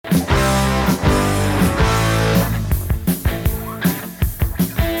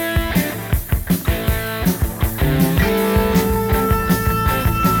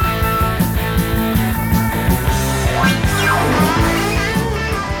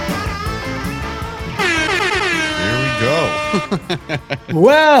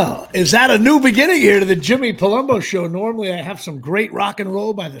Well, is that a new beginning here to the Jimmy Palumbo Show? Normally, I have some great rock and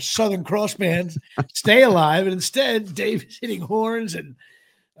roll by the Southern Cross bands, Stay Alive, and instead, Dave is hitting horns and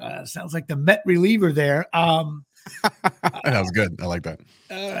sounds like the Met reliever there. That was good. I like that.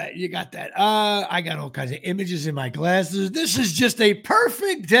 All right, you got that. I got all kinds of images in my glasses. This is just a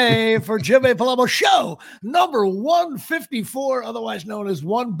perfect day for Jimmy Palumbo Show, number 154, otherwise known as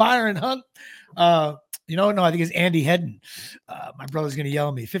One Byron Hunt. No, I think it's Andy Hedden. My brother's going to yell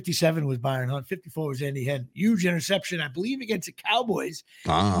at me. 57 was Byron Hunt. 54 was Andy Hedden. Huge interception, I believe, against the Cowboys.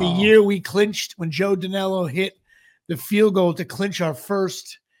 Oh. The year we clinched when Joe Danello hit the field goal to clinch our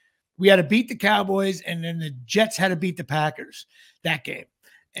first. We had to beat the Cowboys, and then the Jets had to beat the Packers that game.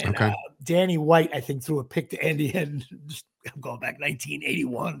 And Danny White, I think, threw a pick to Andy Hedden. I'm going back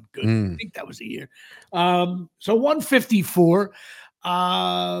 1981. Good. I think that was the year. So 154.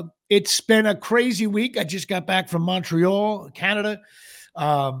 It's been a crazy week. I just got back from Montreal, Canada,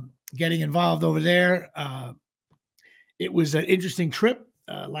 getting involved over there. It was an interesting trip,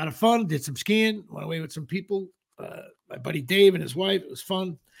 a lot of fun. Did some skiing, went away with some people. My buddy Dave and his wife. It was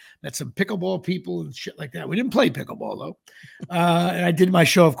fun. Met some pickleball people and shit like that. We didn't play pickleball, though. And I did my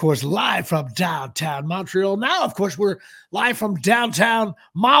show, of course, live from downtown Montreal. Now, of course, we're live from downtown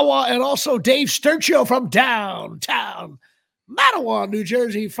Mahwah and also Dave Sturcio from downtown Mattawa, New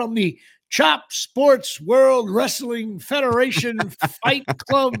Jersey, from the Chop Sports World Wrestling Federation Fight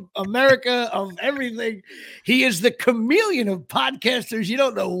Club America of everything. He is the chameleon of podcasters. You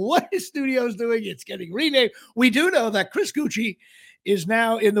don't know what his studio is doing. It's getting renamed. We do know that Chris Gucci is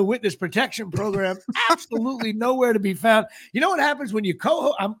now in the witness protection program. Absolutely nowhere to be found. You know what happens when you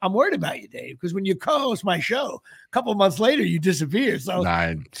co-host? I'm worried about you, Dave, because when you co-host my show, a couple months later, you disappear. So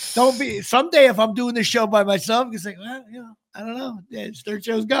don't be. Someday, if I'm doing this show by myself, you can say, well, I don't know. Yeah,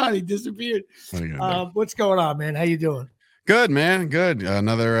 Sturcio's gone. He disappeared. What's going on, man? How you doing? Good, man. Good.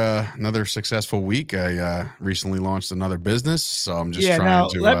 Another successful week. I recently launched another business, so I'm just trying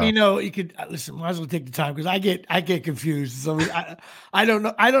to let me know. You could listen. Might as well take the time because I get confused. So I don't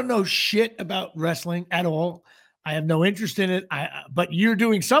know. I don't know shit about wrestling at all. I have no interest in it. But you're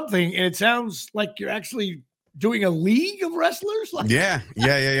doing something, and it sounds like you're actually doing a league of wrestlers. Yeah.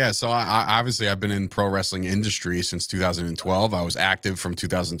 So I obviously I've been in pro wrestling industry since 2012. I was active from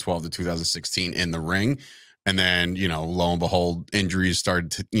 2012 to 2016 in the ring. And then, lo and behold, injuries started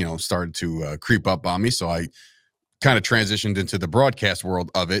to creep up on me. So I kind of transitioned into the broadcast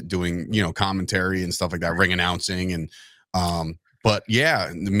world of it, doing, commentary and stuff like that, ring announcing. And, but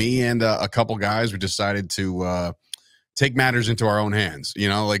yeah, me and a couple guys, we decided to take matters into our own hands.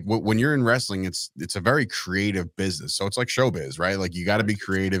 Like when you're in wrestling, it's a very creative business. So it's like showbiz, right? Like you got to be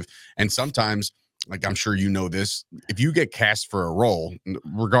creative. And sometimes, like I'm sure this, if you get cast for a role,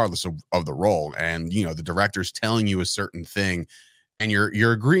 regardless of the role, and the director's telling you a certain thing and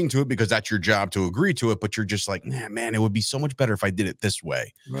you're agreeing to it because that's your job to agree to it, but you're just like, man, it would be so much better if I did it this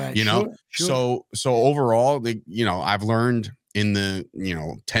way. Right. Sure. So overall, I've learned in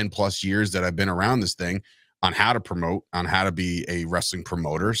the 10 plus years that I've been around this thing on how to promote, on how to be a wrestling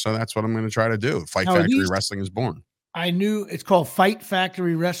promoter. So that's what I'm going to try to do. Fight Factory Wrestling is born. I knew it's called Fight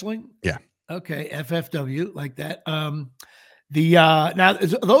Factory Wrestling. Yeah. Okay, FFW, like that. Now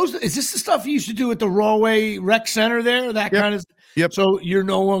is this the stuff you used to do at the Rawway Rec Center there? That kind of. Yep. So you're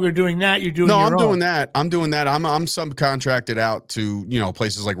no longer doing that. You're doing. No, I'm doing that. I'm subcontracted out to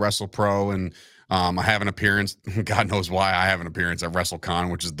places like WrestlePro, and I have an appearance. God knows why I have an appearance at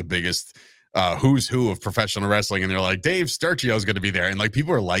WrestleCon, which is the biggest who's who of professional wrestling, and they're like, Dave Sturcio is going to be there, and like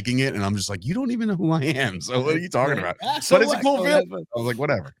people are liking it, and I'm just like, you don't even know who I am, so what are you talking about? But it's a cool feel. I was like,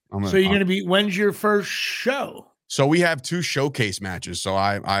 whatever. So you're going to be, when's your first show? So we have 2 showcase matches. So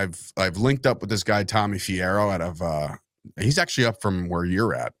I've linked up with this guy Tommy Fierro out of he's actually up from where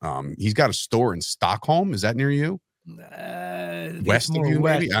you're at. He's got a store in Stockholm. Is that near you? West of you,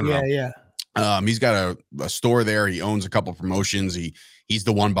 maybe? I don't know. Yeah. He's got a store there. He owns a couple promotions. He's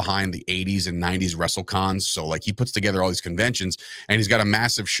the one behind the 80s and 90s WrestleCons. So like he puts together all these conventions, and he's got a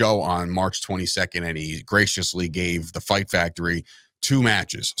massive show on March 22nd. And he graciously gave the Fight Factory 2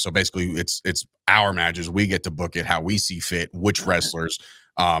 matches. So basically it's our matches. We get to book it how we see fit, which wrestlers.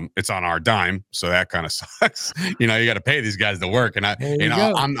 It's on our dime. So that kind of sucks. You got to pay these guys to work. And I'm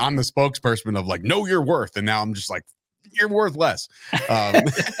the spokesperson of like, know your worth. And now I'm just like, you're worth less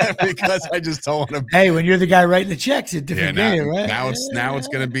because I just don't want to. Hey, when you're the guy writing the checks, it's a different game, right? Now it's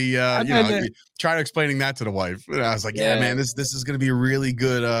going to be, try explaining that to the wife. And I was like, yeah, man, this is going to be a really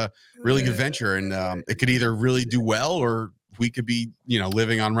good venture. And it could either really do well or we could be,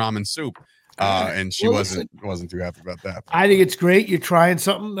 living on ramen soup. And she wasn't too happy about that. I think it's great. You're trying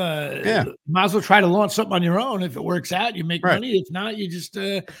something. Yeah. Might as well try to launch something on your own. If it works out, you make money. If not, you just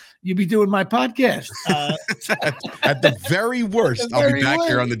you be doing my podcast. At the very worst, I'll be back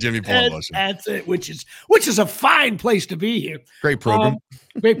here on the Jimmy Palumbo Show. That's it. Which is a fine place to be here. Great program.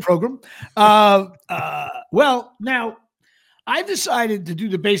 Great program. Well, now I've decided to do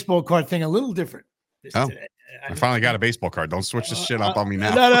the baseball card thing a little different. Today. I finally got a baseball card. Don't switch this shit up on me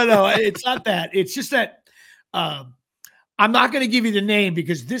now. No. It's not that. It's just that I'm not going to give you the name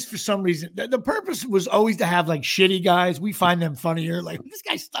because this, for some reason, the purpose was always to have like shitty guys. We find them funnier. Like this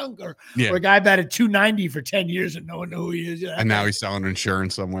guy stunk, or a guy batted 290 for 10 years and no one knew who he is. And now he's selling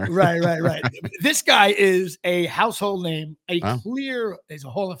insurance somewhere. Right. This guy is a household name. He's a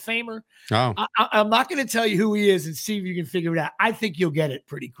Hall of Famer. Oh, I'm not going to tell you who he is and see if you can figure it out. I think you'll get it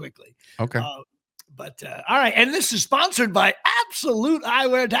pretty quickly. Okay. But all right, and this is sponsored by Absolute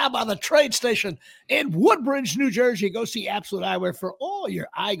Eyewear down by the train station in Woodbridge, New Jersey. Go see Absolute Eyewear for all your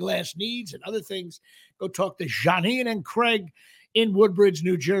eyeglass needs and other things. Go talk to Janine and Craig in Woodbridge,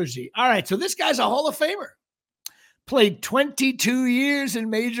 New Jersey. All right, so this guy's a Hall of Famer. Played 22 years in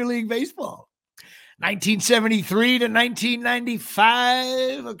Major League Baseball, 1973 to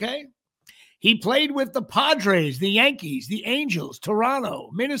 1995, okay? He played with the Padres, the Yankees, the Angels, Toronto,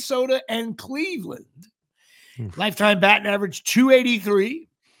 Minnesota, and Cleveland. Lifetime batting average 283,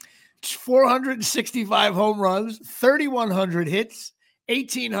 465 home runs, 3,100 hits,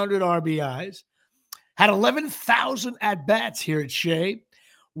 1,800 RBIs. Had 11,000 at-bats here at Shea.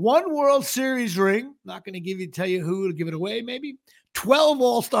 One World Series ring. Not going to tell you who to give it away, maybe. 12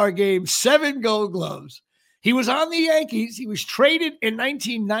 All-Star games, 7 Gold Gloves. He was on the Yankees. He was traded in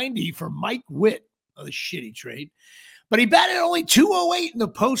 1990 for Mike Witt. A shitty trade. But he batted only 208 in the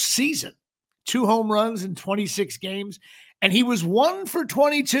postseason. 2 home runs in 26 games. And he was 1 for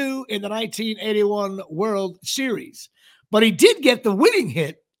 22 in the 1981 World Series. But he did get the winning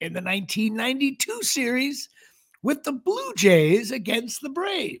hit in the 1992 series with the Blue Jays against the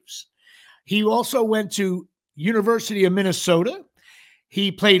Braves. He also went to University of Minnesota.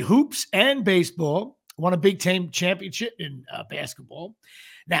 He played hoops and baseball. Won a Big Ten championship in basketball.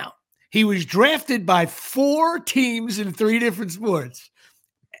 Now, he was drafted by 4 teams in 3 different sports.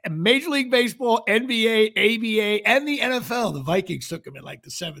 Major League Baseball, NBA, ABA, and the NFL. The Vikings took him in like the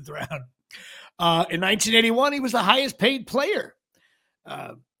 7th round. In 1981, he was the highest paid player.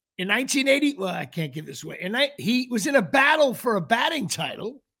 In 1980, well, I can't give this away. And he was in a battle for a batting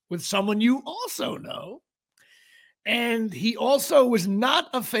title with someone you also know. And he also was not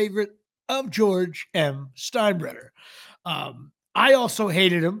a favorite of George M. Steinbrenner. I also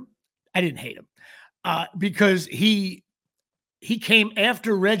hated him. I didn't hate him because he came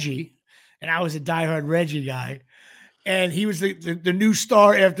after Reggie, and I was a diehard Reggie guy, and he was the new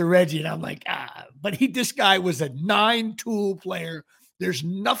star after Reggie, and I'm like, but this guy was a 9-tool player. There's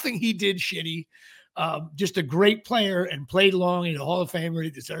nothing he did shitty. Just a great player and played long. He's a Hall of Famer. He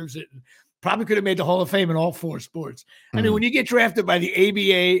deserves it. And probably could have made the Hall of Fame in all 4 sports. I mean, when you get drafted by the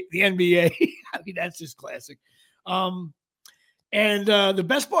ABA, the NBA, I mean, that's just classic. And the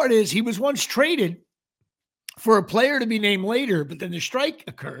best part is he was once traded for a player to be named later, but then the strike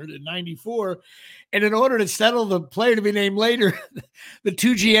occurred in 94. And in order to settle the player to be named later, the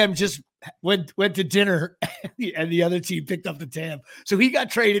 2 GM just went to dinner and the other team picked up the tab. So he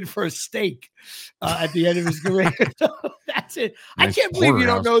got traded for a steak at the end of his career. So that's it. Nice. I can't believe you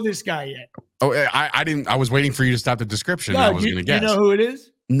don't know this guy yet. Oh, I didn't. I was waiting for you to stop the description. I was going to guess. You know who it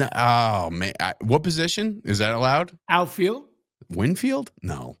is? No. Oh, man. What position? Is that allowed? Outfield. Winfield?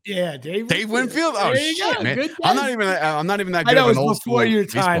 No. Yeah, Dave Winfield. Oh shit, man! I'm not even that good of an old school your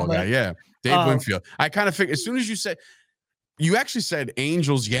time, baseball guy. Yeah, Dave Winfield. I kind of figured as soon as you actually said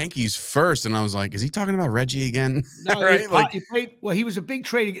Angels Yankees first, and I was like, is he talking about Reggie again? No, right? He played. Well, he was a big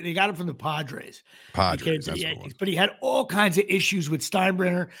trade. They got him from the Padres. That's the Yankees, but he had all kinds of issues with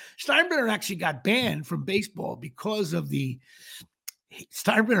Steinbrenner. Steinbrenner actually got banned from baseball because of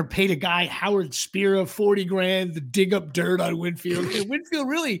Steinbrenner paid a guy, Howard Spira, $40,000 to dig up dirt on Winfield. And Winfield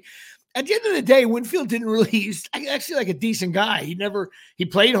really, at the end of the day, Winfield didn't really, he's actually like a decent guy. He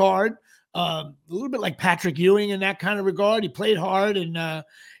played hard, a little bit like Patrick Ewing in that kind of regard. He played hard and,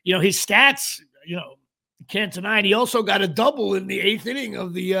 his stats, can't deny it. He also got a double in the 8th inning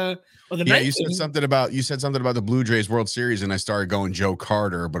of the ninth inning. You said something about the Blue Jays World Series, and I started going Joe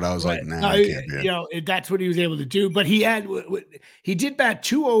Carter, but I was like, nah, I can't be it. That's what he was able to do. But he did bat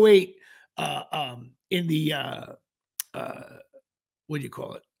 208 in the what do you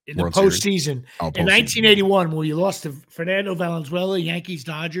call it? in the World Series. postseason. Oh, In 1981, when you lost to Fernando Valenzuela, Yankees,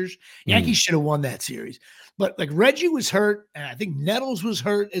 Dodgers. Yankees should have won that series. But like Reggie was hurt, and I think Nettles was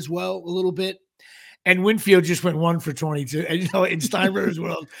hurt as well a little bit. And Winfield just went 1 for 22. And, in Steinbrenner's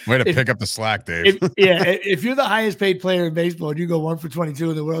world. Way to pick up the slack, Dave. If you're the highest paid player in baseball and you go 1 for 22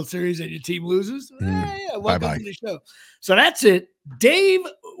 in the World Series and your team loses, welcome to the show. So that's it. Dave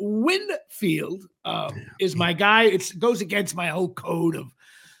Winfield is my guy. It goes against my whole code of,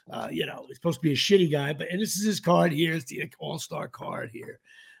 it's supposed to be a shitty guy. And this is his card here. It's the all-star card here.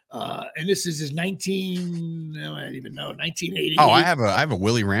 And this is his 1980. Oh, I have a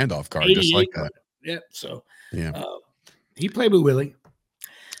Willie Randolph card just like that. Yep. So he played with Willie.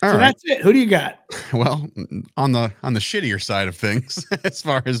 All so right. That's it. Who do you got? Well, on the shittier side of things, as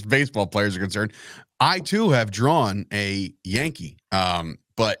far as baseball players are concerned, I too have drawn a Yankee.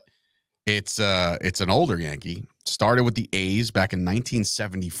 But it's an older Yankee. Started with the A's back in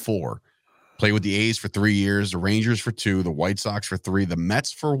 1974. Played with the A's for 3 years, the Rangers for 2, the White Sox for 3, the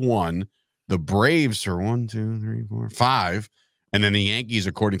Mets for 1, the Braves for 1, 2, 3, 4, 5. And then the Yankees,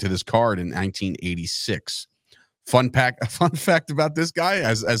 according to this card, in 1986. Fun fact about this guy,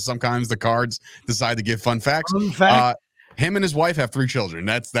 as sometimes the cards decide to give fun facts. Him and his wife have 3 children.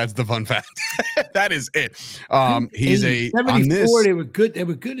 That's the fun fact. That is it. He's a 74. They were good. They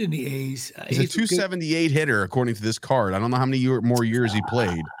were good in the A's. He's a 278 hitter, according to this card. I don't know how many more years he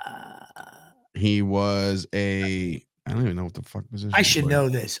played. He was I don't even know what the fuck position. I should know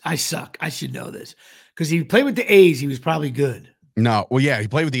this. I suck. I should know this because he played with the A's. He was probably good. No, well, yeah, he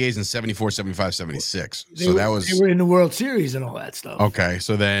played with the A's in 74, 75, 76. They were in the World Series and all that stuff. Okay,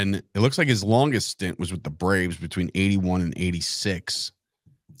 so then it looks like his longest stint was with the Braves between 81 and 86.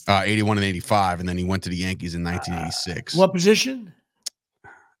 81 and 85, and then he went to the Yankees in 1986. What position?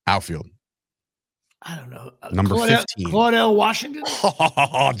 Outfield. I don't know. Number 15. Claudel Washington?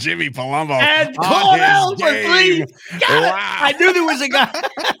 Oh, Jimmy Palumbo. And Claudel for 3. Wow. I knew there was a guy.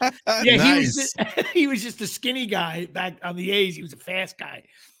 Yeah, nice. He was just a skinny guy back on the A's. He was a fast guy.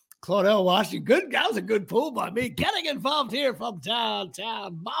 Claudel Washington. Good. That was a good pull by me. Getting involved here from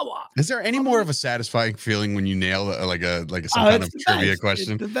downtown Mawa. Is there any more of a satisfying feeling when you nail some kind of trivia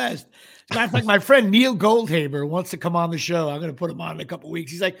question? It's the best. As a matter of fact, my friend Neil Goldhaber wants to come on the show. I'm going to put him on in a couple of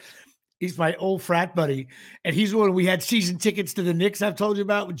weeks. He's my old frat buddy, and he's one we had season tickets to the Knicks I've told you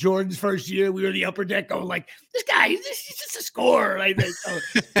about with Jordan's first year. We were in the upper deck going like, this guy, he's just a scorer. Like, so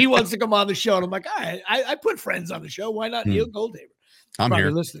he wants to come on the show, and I'm like, all right, I put friends on the show. Why not Neil Goldhaber? I'm here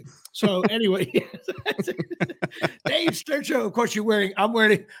listening. So anyway, Dave Sturcho, of course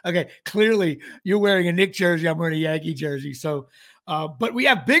clearly you're wearing a Knicks jersey. I'm wearing a Yankee jersey. So, but we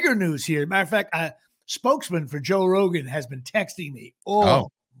have bigger news here. Matter of fact, a spokesman for Joe Rogan has been texting me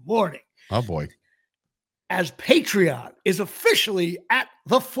all morning. Oh boy. As Patreon is officially at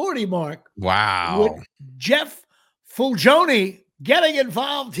the 40 mark. Wow. With Jeff Fulgioni getting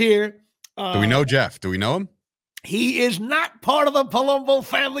involved here. Do we know Jeff? Do we know him? He is not part of the Palumbo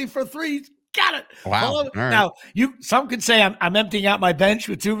family for 3. Got it. Wow. All right. Now, some could say I'm emptying out my bench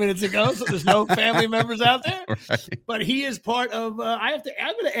with 2 minutes ago, so there's no family members out there. Right. But he is part of. I'm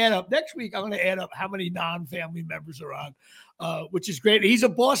going to add up next week. I'm going to add up how many non-family members are on, which is great. He's a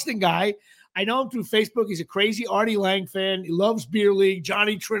Boston guy. I know him through Facebook. He's a crazy Artie Lang fan. He loves beer league.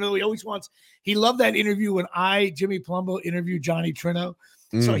 Johnny Trino. He loved that interview when Jimmy Palumbo, interviewed Johnny Trino.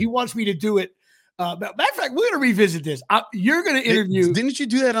 So he wants me to do it. Matter of fact, we're going to revisit this. You're going to interview. Didn't you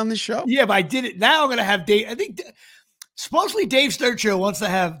do that on this show? Yeah, but I did it. Now I'm going to have Dave. I think suppostly Dave Sturcho wants to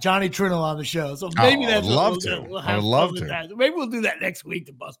have Johnny Trino on the show. So maybe that's what we'll do. I would love to. Maybe we'll do that next week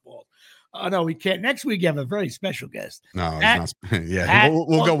to Bus Balls. No, we can't. Next week, you have a very special guest. No, it's not. Yeah,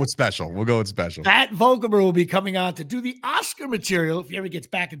 we'll go with special. We'll go with special. Pat Volkemer will be coming on to do the Oscar material if he ever gets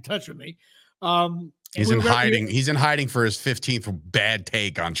back in touch with me. He's in hiding. He's in hiding for his 15th bad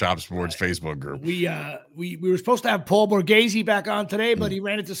take on Chop Sports Facebook group. We were supposed to have Paul Borghese back on today, but he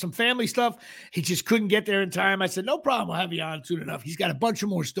ran into some family stuff. He just couldn't get there in time. I said, no problem. I'll have you on soon enough. He's got a bunch of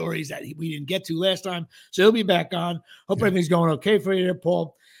more stories that we didn't get to last time, so he'll be back on. Hope everything's going okay for you there,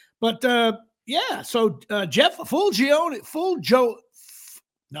 Paul. But so Jeff Fulgioni,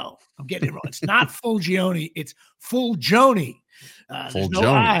 no, I'm getting it wrong. It's not Fulgioni. It's Fulgioni. There's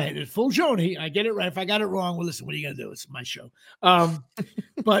no I. It's Fulgioni. I get it right. If I got it wrong, well, listen, what are you gonna do? It's my show.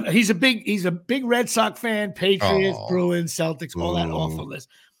 But he's a big Red Sox fan, Patriots, Bruins, Celtics, all that awfulness.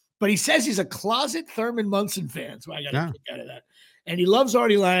 But he says he's a closet Thurman Munson fan, so I got to kick out of that. And he loves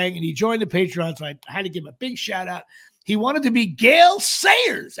Artie Lang, and he joined the Patreon, so I had to give him a big shout out. He wanted to be Gale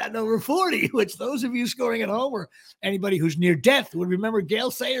Sayers at number 40, which those of you scoring at home or anybody who's near death would remember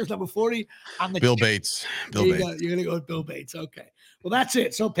Gale Sayers, number 40 on the Bill Bates. You're going to go with Bill Bates. Okay. Well, that's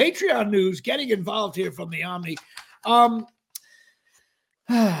it. So Patreon news, getting involved here from the Omni.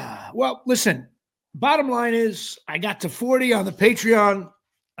 Well, listen, bottom line is I got to 40 on the Patreon.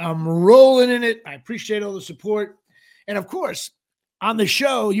 I'm rolling in it. I appreciate all the support. And of course, on the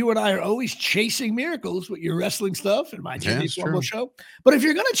show, you and I are always chasing miracles with your wrestling stuff and my Jimmy Palumbo Show. But if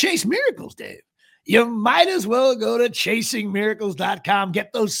you're going to chase miracles, Dave, you might as well go to chasingmiracles.com.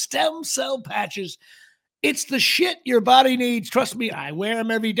 Get those stem cell patches. It's the shit your body needs. Trust me, I wear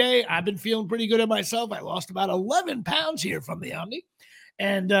them every day. I've been feeling pretty good at myself. I lost about 11 pounds here from the Omni.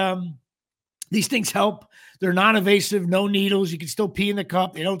 And these things help. They're non-invasive, no needles. You can still pee in the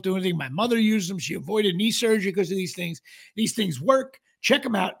cup. They don't do anything. My mother used them. She avoided knee surgery because of these things. These things work. Check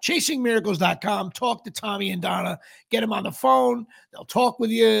them out. ChasingMiracles.com. Talk to Tommy and Donna. Get them on the phone. They'll talk with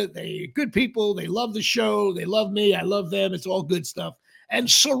you. They're good people. They love the show. They love me. I love them. It's all good stuff. And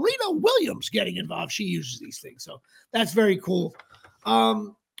Serena Williams getting involved. She uses these things. So that's very cool.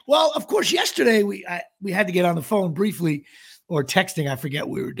 Well, of course, yesterday we had to get on the phone briefly or texting. I forget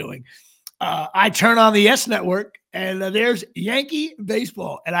what we were doing. I turn on the S Network and there's Yankee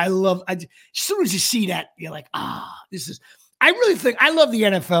baseball. And as soon as you see that, you're like, this is, I really think I love the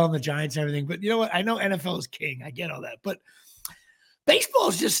NFL and the Giants and everything, but you know what? I know NFL is king. I get all that, but baseball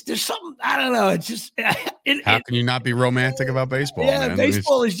is just, there's something, I don't know. It's just, how can you not be romantic about baseball? Yeah, man?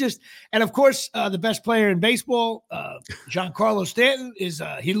 Baseball is just, and of course, the best player in baseball, Giancarlo Stanton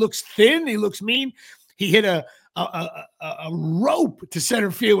he looks thin. He looks mean. He hit a rope to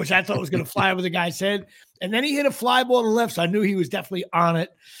center field, which I thought was going to fly over the guy's head. And then he hit a fly ball to left. So I knew he was definitely on it.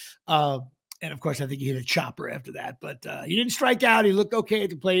 And of course, I think he hit a chopper after that, but he didn't strike out. He looked okay at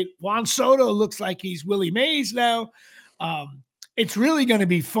the plate. Juan Soto looks like he's Willie Mays now. It's really going to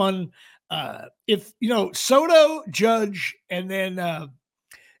be fun. If, Soto, Judge, and then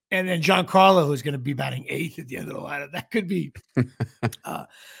Giancarlo, who's going to be batting 8th at the end of the lineup. That could be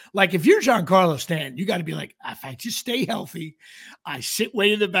like if you're Giancarlo Stanton, you got to be like, if I just stay healthy, I sit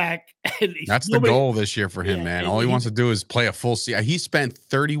way in the back. And that's the goal this year for him, man. All he wants to do is play a full season. He spent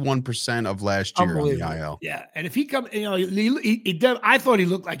 31% of last year on the IL. Yeah, and if he comes, I thought he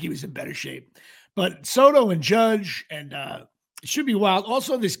looked like he was in better shape. But Soto and Judge and it should be wild.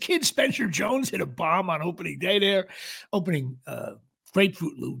 Also, this kid Spencer Jones hit a bomb on opening day there,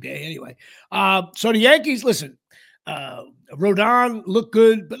 Grapefruit Lube Day, anyway. So the Yankees, listen, Rodon looked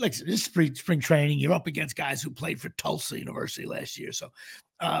good, but like this is spring training. You're up against guys who played for Tulsa University last year. So,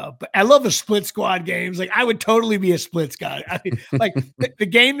 but I love the split squad games. Like I would totally be a split squad. I mean, like the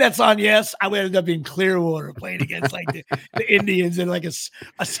game that's on, yes, I would end up in Clearwater playing against like the Indians and like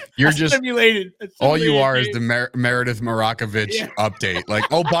you're just simulated. All you are game. Is the Meredith Marakovich update. Like,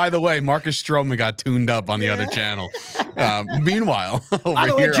 oh, by the way, Marcus Stroman got tuned up on the other channel. Meanwhile,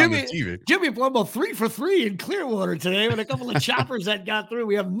 over here on the TV, Jimmy Palumbo 3 for 3 in Clearwater today with a couple of choppers that got through.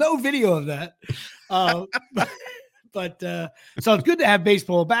 We have no video of that. But so it's good to have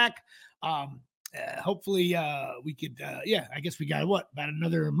baseball back. Hopefully we could, I guess we got about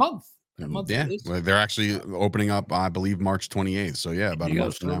another month. Well, they're actually opening up, I believe, March 28th. So about a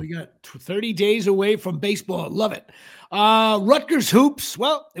month from now. We got 30 days away from baseball. Love it. Rutgers hoops.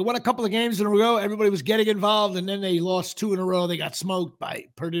 Well, they won a couple of games in a row. Everybody was getting involved, and then they lost 2 in a row. They got smoked by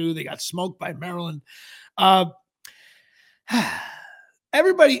Purdue. They got smoked by Maryland.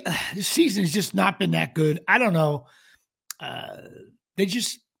 Everybody, this season has just not been that good. I don't know. They're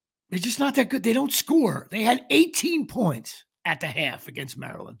just not that good. They don't score. They had 18 points at the half against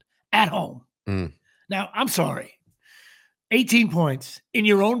Maryland at home. Now, I'm sorry. 18 points in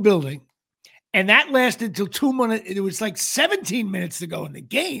your own building. And that lasted until 2 minutes. It was like 17 minutes to go in the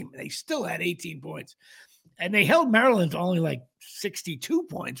game. They still had 18 points. And they held Maryland to only like 62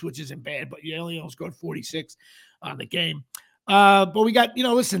 points, which isn't bad, but you only scored 46 on the game. But we got,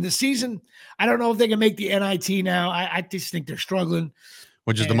 listen, the season, I don't know if they can make the NIT now. I just think they're struggling.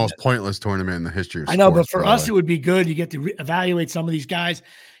 Which is the most pointless tournament in the history of sports. I know, but for us, it would be good. You get to evaluate some of these guys.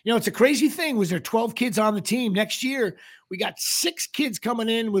 It's a crazy thing. Was there 12 kids on the team? Next year, we got 6 kids coming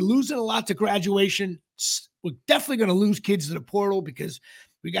in. We're losing a lot to graduation. We're definitely going to lose kids to the portal because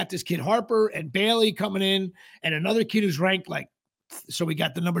we got this kid Harper and Bailey coming in and another kid who's ranked so we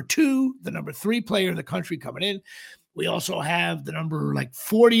got the number 2, the number 3 player in the country coming in. We also have the number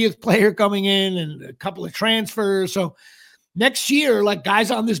 40th player coming in and a couple of transfers. So next year,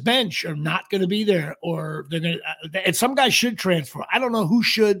 guys on this bench are not going to be there, or they're going to, and some guys should transfer. I don't know who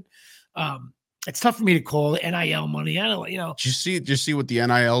should. It's tough for me to call it NIL money. I don't, Did you see what the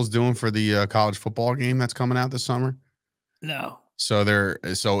NIL is doing for the college football game that's coming out this summer? No. So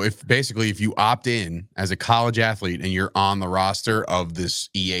if you opt in as a college athlete and you're on the roster of this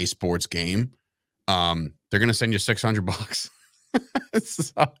EA Sports game, they're going to send you $600.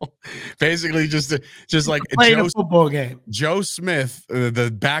 So basically, just like playing a football game. Joe Smith,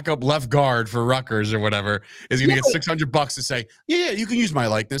 the backup left guard for Rutgers or whatever, is going to get $600 to say, yeah, you can use my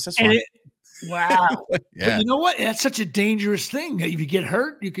likeness. That's fine. Wow. Yeah. But you know what? That's such a dangerous thing. If you get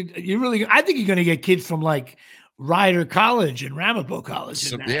hurt, I think you're going to get kids from like Rider College and Ramapo College.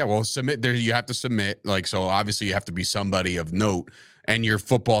 Submit there. You have to submit. Like, so obviously you have to be somebody of note, and your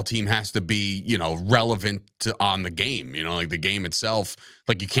football team has to be, relevant on the game, like the game itself.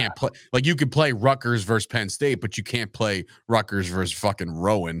 Like you can't play, like you could play Rutgers versus Penn State, but you can't play Rutgers versus fucking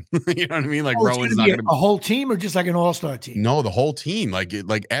Rowan. You know what I mean? Like Rowan's not going to be a whole team or just like an all-star team? No, the whole team.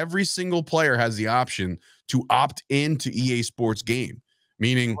 Like every single player has the option to opt into EA Sports game,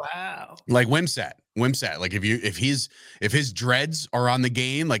 meaning like Wimsat. Like if his dreads are on the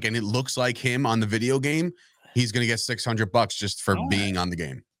game, like, and it looks like him on the video game, he's going to get $600 just for being on the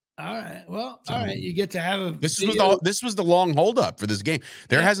game. All right. Well, all right. You get to have a. This was the long holdup for this game.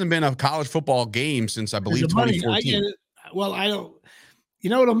 There hasn't been a college football game since I believe 2014. I get it. Well, I don't. You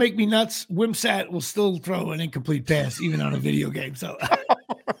know what'll make me nuts? Wimsat will still throw an incomplete pass even on a video game. So.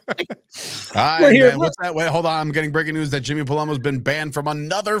 All right, man. What's that? Wait, hold on. I'm getting breaking news that Jimmy Palumbo's been banned from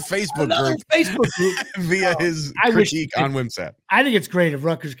another Facebook group via his critique on Wimsat. I think it's great if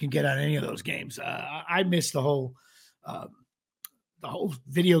Rutgers can get on any of those games. I missed the whole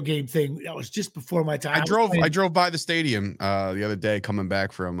video game thing. That was just before my time. I drove by the stadium the other day coming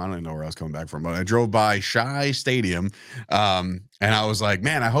back from, I don't even know where I was coming back from, but I drove by Shy Stadium, and I was like,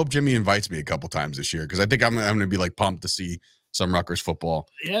 man, I hope Jimmy invites me a couple times this year, because I think I'm going to be like pumped to see some Rutgers football.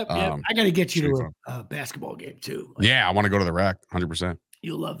 Yep. I got to get you to a basketball game too. I want to go to the rack 100%.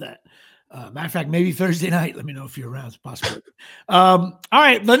 You'll love that. Matter of fact, maybe Thursday night. Let me know if you're around. It's possible. All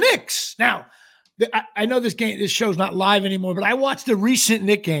right, the Knicks. Now, I know this show's not live anymore, but I watched the recent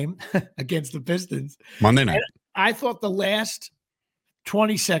Knicks game against the Pistons Monday night. I thought the last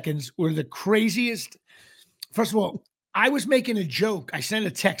 20 seconds were the craziest. First of all, I was making a joke. I sent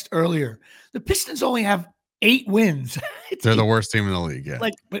a text earlier. The Pistons only have 8 wins. They're the worst team in the league. Yeah.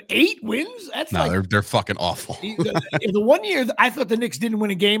 But 8 wins? That's they're fucking awful. The 1 year I thought the Knicks didn't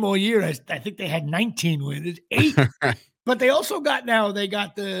win a game all year. I think they had 19 wins. It's 8. But they also got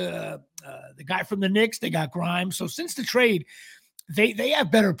the guy from the Knicks. They got Grimes. So since the trade, they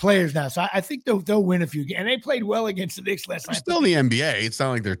have better players now. So I think they'll win a few games. And they played well against the Knicks last night. Still in the NBA. It's not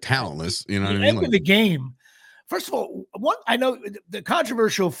like they're talentless. You know what I mean? End of the game. First of all, I know the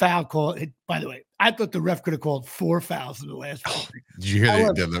controversial foul call. By the way, I thought the ref could have called 4 fouls in the last. Did you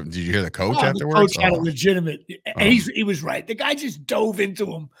hear the coach afterwards? The coach had a legitimate. And he was right. The guy just dove into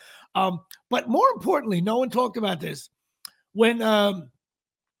him. But more importantly, no one talked about this when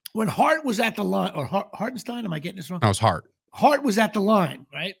Hart was at the line, or Hartenstein. Am I getting this wrong? That was Hart. Hart was at the line,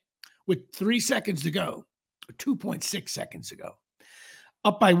 right, with 3 seconds to go, or 2.6 seconds to go,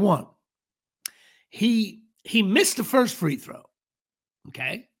 up by 1. He missed the first free throw.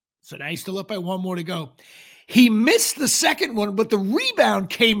 Okay. So now he's still up by 1 more to go. He missed the second one, but the rebound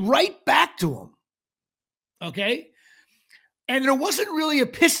came right back to him. Okay. And there wasn't really a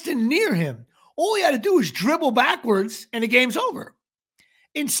Piston near him. All he had to do was dribble backwards and the game's over.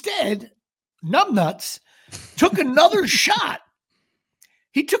 Instead, Numbnuts took another shot.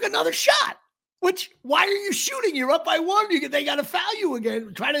 He took another shot, which, why are you shooting? You're up by 1. They got to foul you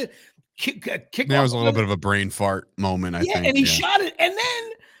again. Try to kick that was a little bit of a brain fart moment, I think. And he shot it, and then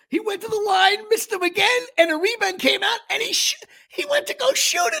he went to the line, missed him again, and a rebound came out, and he went to go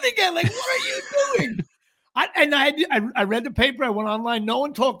shoot it again. Like, what are you doing? I read the paper. I went online. No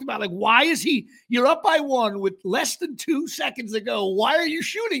one talked about, like, why is you're up by 1 with less than 2 seconds to go. Why are you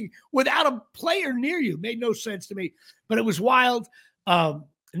shooting without a player near you? Made no sense to me, but it was wild.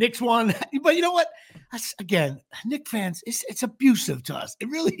 Knicks won, but you know what? Again, Knicks fans, it's abusive to us. It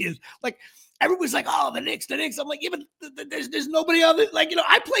really is. Like, everyone's like, "Oh, the Knicks." I'm like, yeah, but there's nobody other. Like,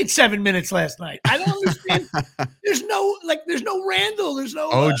 I played 7 minutes last night. I don't understand. there's no Randall. There's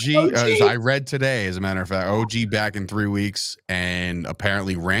no OG. I read today, as a matter of fact, OG back in 3 weeks, and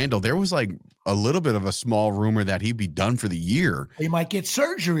apparently Randall. There was like a little bit of a small rumor that he'd be done for the year. He might get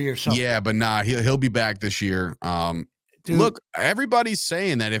surgery or something. Yeah, but nah, he'll be back this year. Dude. Look, everybody's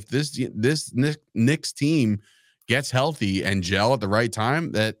saying that if this Knicks team gets healthy and gel at the right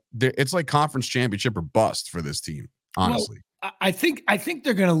time, that it's like conference championship or bust for this team. Honestly, well, I think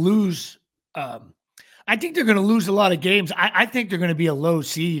they're going to lose. I think they're going to lose a lot of games. I think they're going to be a low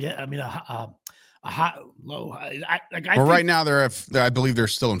seed. I mean, a high, low. Right now I believe they're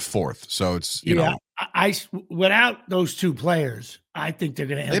still in 4th. So it's you know. without those two players, I think they're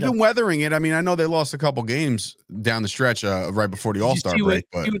going to end up. They've been weathering it. I mean, I know they lost a couple games down the stretch right before the All-Star break.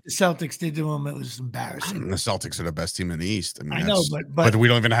 But see what the Celtics did to them. It was embarrassing. The Celtics are the best team in the East. I mean, I know, but we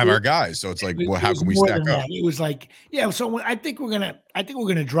don't even have our guys. So it's like, well, how can we stack up? It was like, yeah. So I think we're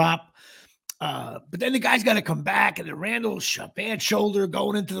gonna drop. But then the guy's got to come back, and then Randall's bad shoulder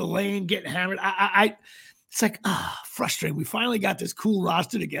going into the lane, getting hammered. It's like, frustrating. We finally got this cool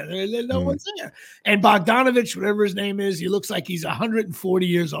roster together, and then no one's there. And Bogdanovich, whatever his name is, he looks like he's 140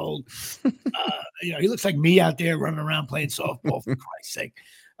 years old. He looks like me out there running around playing softball, for Christ's sake.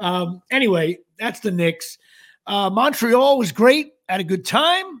 Anyway, that's the Knicks. Montreal was great. Had a good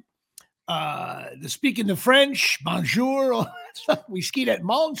time. Speaking the French, bonjour. We skied at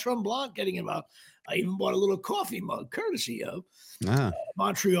Mont Tremblant, getting him up. I even bought a little coffee mug, courtesy of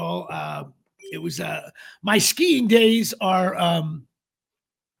Montreal. It was my skiing days are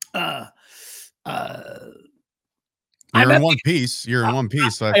you're in one piece. You're in one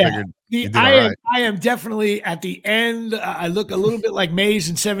piece, so I figured you did all right. I am definitely at the end. I look a little bit like Mays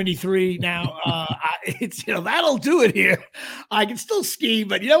in '73 now. It's that'll do it here. I can still ski,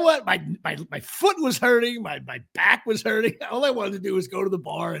 but you know what? My foot was hurting. My back was hurting. All I wanted to do was go to the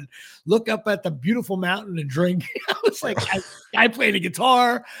bar and look up at the beautiful mountain and drink. I was like, I played a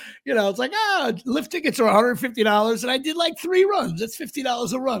guitar. It's like lift tickets are $150, and I did like 3 runs. That's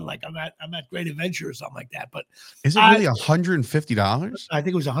 $50 a run. Like I'm at Great Adventure or something like that. But is it really $150? I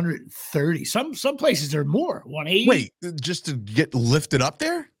think it was 130. Some places are more. 180. Wait, just to get lifted up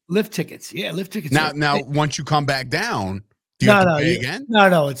there? Lift tickets. Yeah, lift tickets. Now, once you come back down, do you have to pay again?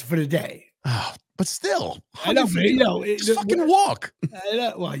 No, it's for the day. Oh, but still, I know, just fucking walk.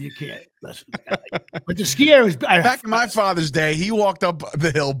 Well, you can't. Listen, but the skier was back in my father's day. He walked up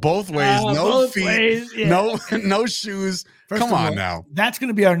the hill both ways, no both feet, ways, yeah. no shoes. Come on now. That's going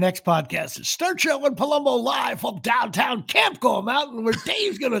to be our next podcast. It's Sturcho and Palumbo live from downtown Campco Mountain, where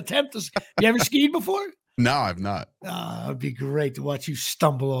Dave's going to attempt to. You ever skied before? No, I've not. It'd be great to watch you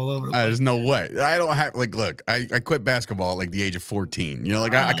stumble all over the place. There's no way. I don't have look, I quit basketball at like the age of 14.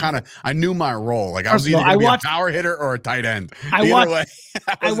 I knew my role. Like I was either a power hitter or a tight end. I watched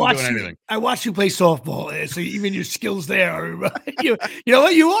you play softball. So even your skills there are you know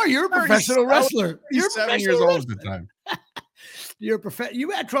what you are? You're a professional wrestler. You're 7 years old at the time. You're a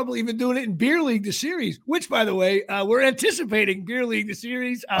You had trouble even doing it in Beer League, the series, which, by the way, we're anticipating Beer League, the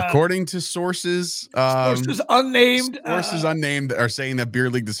series. According to sources unnamed. Sources unnamed are saying that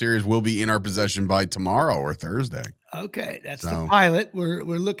Beer League, the series, will be in our possession by tomorrow or Thursday. Okay, that's the pilot. We're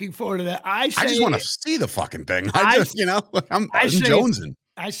looking forward to that. I just want to see the fucking thing. I'm jonesing.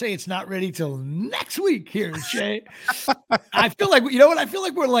 I say it's not ready till next week here, Shay. I feel like, you know what? I feel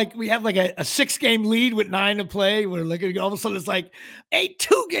like we have like a 6-game lead with 9 to play. We're looking, all of a sudden it's like a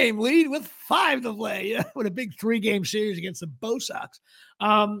 2-game lead with 5 to play. With a big 3-game series against the Bo Sox.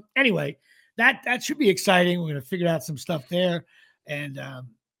 Anyway, that should be exciting. We're going to figure out some stuff there. And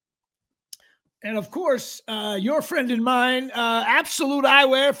of course, your friend and mine, Absolute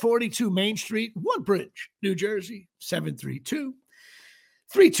Eyewear, 42 Main Street, Woodbridge, New Jersey,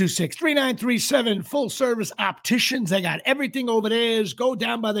 732-326-3937, full service opticians. They got everything over there. Go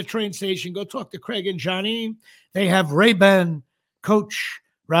down by the train station. Go talk to Craig and Johnny. They have Ray-Ban, Coach,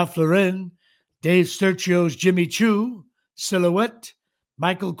 Ralph Lauren, Dave Sturchio's Jimmy Choo, Silhouette,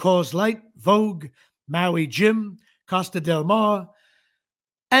 Michael Kors Light, Vogue, Maui Jim, Costa Del Mar,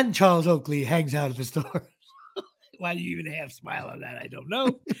 and Charles Oakley hangs out at the store. Why do you even half smile on that? I don't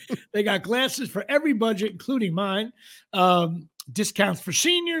know. They got glasses for every budget, including mine. Discounts for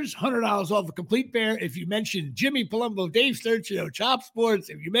seniors, $100 off a complete pair. If you mention Jimmy Palumbo, Dave Sturchio, Chop Sports,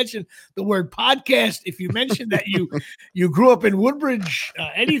 if you mention the word podcast, if you mention that you grew up in Woodbridge,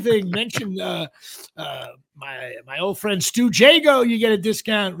 anything, mention my old friend Stu Jago, you get a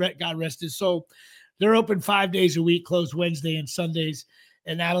discount. God rest his soul. They're open 5 days a week, closed Wednesday and Sundays.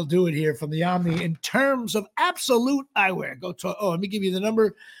 And that'll do it here from the Omni in terms of Absolute Eyewear. Go talk. Oh, let me give you the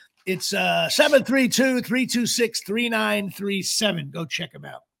number. It's 732-326-3937. Go check them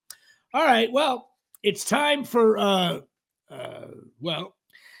out. All right. Well, it's time for, I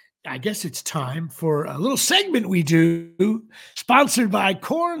guess it's time for a little segment we do, sponsored by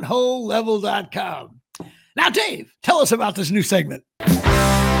CornholeLevel.com. Now, Dave, tell us about this new segment.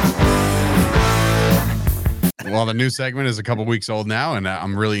 Well, the new segment is a couple weeks old now, and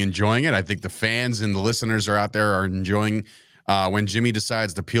I'm really enjoying it. I think the fans and the listeners out there are enjoying when Jimmy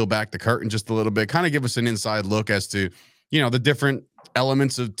decides to peel back the curtain just a little bit, kind of give us an inside look as to, the different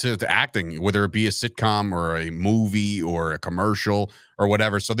elements to acting, whether it be a sitcom or a movie or a commercial or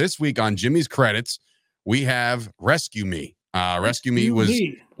whatever. So this week on Jimmy's credits, we have Rescue Me. Rescue Me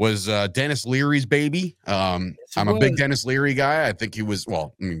was Dennis Leary's baby. I'm a big Dennis Leary guy. I think he was,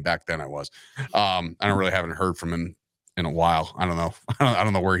 well, I mean, back then I was. I haven't heard from him in a while. I don't know. I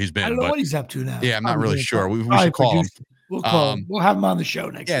don't know where he's been. I don't know what he's up to now. Yeah, I'm not really sure. We should call him. We'll call him. We'll have him on the show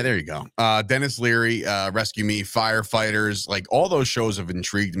next week. There you go. Dennis Leary, Rescue Me, Firefighters, like all those shows have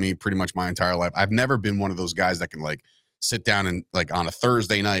intrigued me pretty much my entire life. I've never been one of those guys that can like sit down and like on a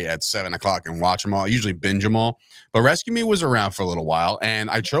Thursday night at 7:00 and watch them all. I usually binge them all. But Rescue Me was around for a little while, and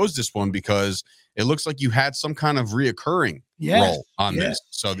I chose this one because it looks like you had some kind of reoccurring role on this,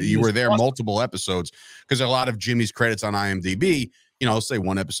 so that you were there multiple episodes. Because a lot of Jimmy's credits on IMDb, say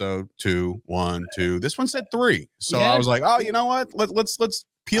 1 episode, 2, 1, 2. This one said 3, so I was like, oh, you know what? Let's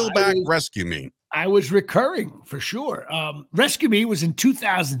peel back Rescue Me. I was recurring for sure. Rescue Me was in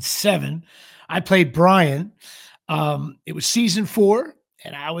 2007. I played Brian. It was season 4,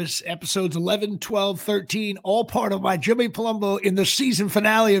 and I was episodes 11, 12, 13, all part of my Jimmy Palumbo in the season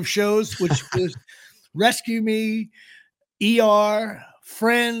finale of shows, which was Rescue Me, ER,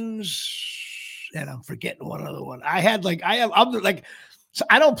 Friends, and I'm forgetting one other one. So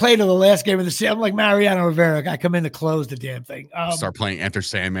I don't play to the last game of the season. I'm like Mariano Rivera. I come in to close the damn thing. Start playing Enter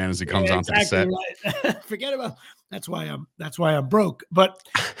Sandman as he comes onto the set. Right. Forget about. That's why I'm broke. But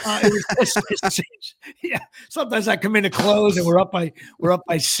it was yeah. Sometimes I come in to close and we're up by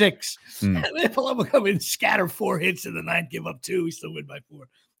 6. And then Palumbo come in, scatter 4 hits in the 9th, give up 2. We still win by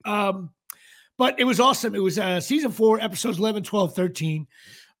 4. But it was awesome. It was season 4, episodes 11, 12, 13.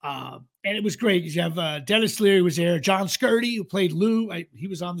 And it was great. You have Dennis Leary was there. John Skirty, who played Lou, he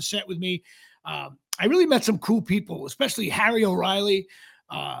was on the set with me. I really met some cool people, especially Harry O'Reilly.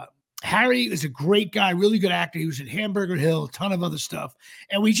 Harry is a great guy, really good actor. He was in Hamburger Hill, a ton of other stuff.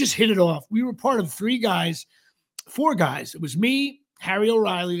 And we just hit it off. We were part of 4 guys. It was me, Harry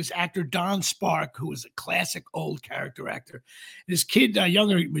O'Reilly, this actor Don Spark, who was a classic old character actor. This kid,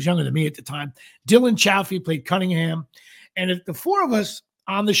 was younger than me at the time. Dylan Chaffee played Cunningham. And the 4 of us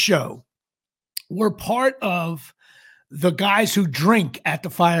on the show were part of the guys who drink at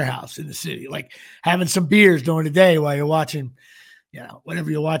the firehouse in the city, like having some beers during the day while you're watching, whatever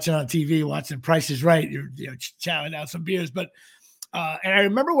you're watching on TV, watching Price is Right, you're chowing down some beers. But and I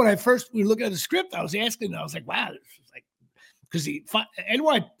remember when we were looking at the script, I was asking, I was like, wow, this is like, because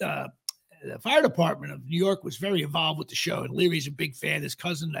the fire department of New York was very involved with the show, and Leary's a big fan. His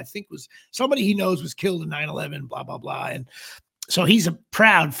cousin, I think, was somebody he knows was killed in 9/11, blah blah blah, and so he's a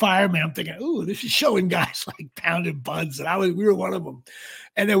proud fireman. I'm thinking, ooh, this is showing guys like pounding buds, and we were one of them.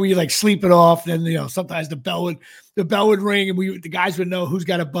 And then we like sleep it off. Then sometimes the bell would ring, and the guys would know who's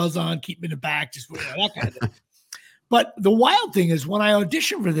got a buzz on, keep him in the back, just that kind of thing. But the wild thing is, when I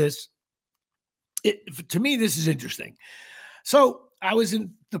auditioned for this, to me this is interesting. So I was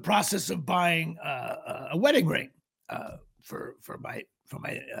in the process of buying a wedding ring for my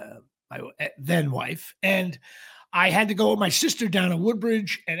then wife, and I had to go with my sister down to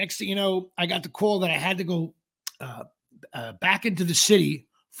Woodbridge, and next thing you know, I got the call that I had to go back into the city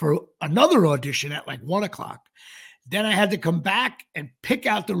for another audition at like 1:00. Then I had to come back and pick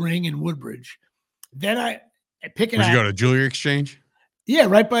out the ring in Woodbridge. Then I pick it out. Did you go to Jewelry Exchange? Yeah,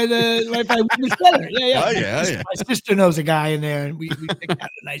 right by Woodbridge Center. Yeah. Oh, yeah. My sister knows a guy in there, and we picked out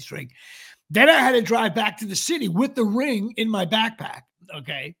a nice ring. Then I had to drive back to the city with the ring in my backpack.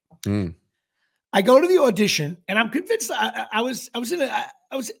 Okay. I go to the audition, and I'm convinced I was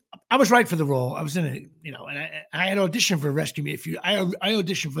right for the role. I was in it, and I had auditioned for Rescue Me I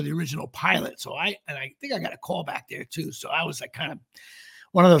auditioned for the original pilot. So I think I got a call back there too. So I was like kind of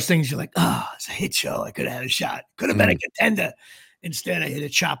one of those things you're like, oh, it's a hit show. I could have had a shot. Could have been a contender. Instead, I hit a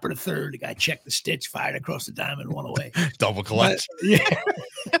chopper to third. The guy checked the stitch, fired across the diamond, won away. Double clutch.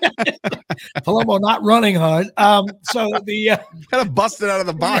 Palumbo not running hard. So the kind of busted out of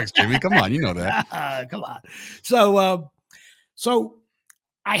the box, Jimmy. Come on, you know that. Come on. So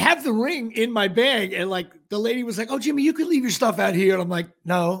I have the ring in my bag, and like the lady was like, "Oh, Jimmy, you could leave your stuff out here." And I'm like,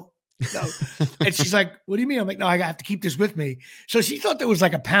 No. And she's like, "What do you mean?" I'm like, "No, I have to keep this with me." So she thought there was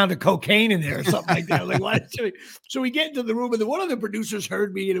like a pound of cocaine in there or something like that. I'm like, what? So we get into the room, and then one of the producers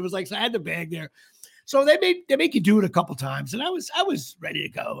heard me, and it was like, so I had the bag there. So they make you do it a couple times, and I was ready to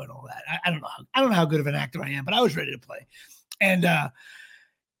go and all that. I don't know how good of an actor I am, but I was ready to play. And all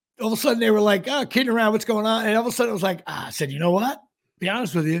of a sudden they were like, "Oh, kidding around, what's going on?" And all of a sudden it was like, I said, "You know what? Be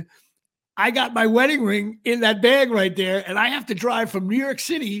honest with you, I got my wedding ring in that bag right there, and I have to drive from New York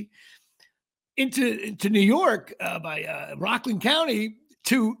City into New York by Rockland County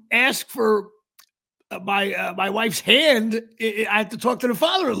to ask for my wife's hand. I have to talk to the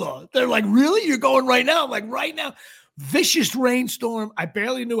father-in-law." They're like, "Really? You're going right now?" I'm like, "Right now." Vicious rainstorm. I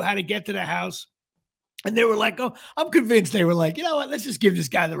barely knew how to get to the house. And they were like, oh, I'm convinced they were like, you know what, let's just give this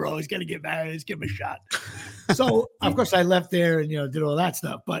guy the role. He's going to get married. Let's give him a shot. So, of course, I left there and, did all that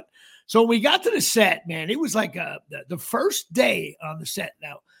stuff. But so when we got to the set, man, it was like the first day on the set.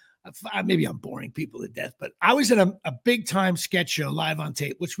 Now, maybe I'm boring people to death, but I was in a big time sketch show live on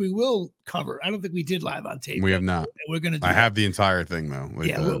tape, which we will cover. I don't think we did live on tape. We have not. We're going to do I have the entire thing, though.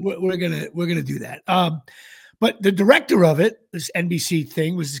 Yeah, we're going to do that. But the director of it, this NBC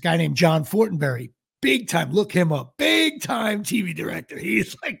thing, was this guy named John Fortenberry. Big time. Look him up. Big time TV director.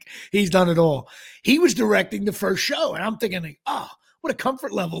 He's done it all. He was directing the first show. And I'm thinking, like, oh, what a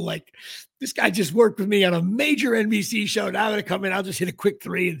comfort level. Like, this guy just worked with me on a major NBC show. Now I'm going to come in. I'll just hit a quick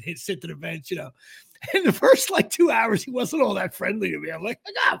 3 and sit to the bench, And the first 2 hours, he wasn't all that friendly to me. I'm like,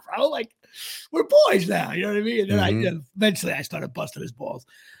 bro, we're boys now. You know what I mean? And then eventually I started busting his balls.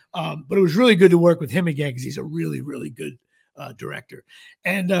 But it was really good to work with him again because he's a really, really good director.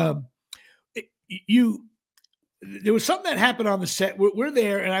 And there was something that happened on the set. We're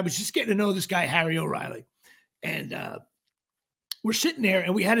there, and I was just getting to know this guy, Harry O'Reilly. And we're sitting there,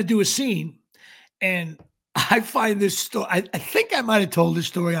 and we had to do a scene. And I find this story. I think I might have told this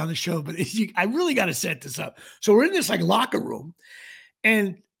story on the show, but I really got to set this up. So we're in this locker room,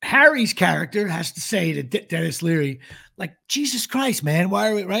 and Harry's character has to say to Dennis Leary, Jesus Christ, man, why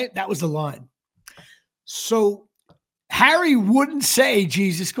are we, right? That was the line. So Harry wouldn't say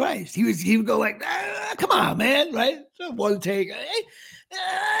Jesus Christ. He would go come on, man, right? So one take,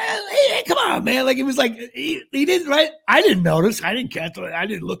 hey, come on, man. It was he didn't, right? I didn't notice. I didn't catch it. I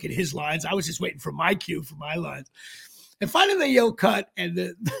didn't look at his lines. I was just waiting for my cue for my lines. And finally they yell cut, and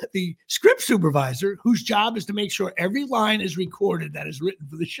the script supervisor, whose job is to make sure every line is recorded that is written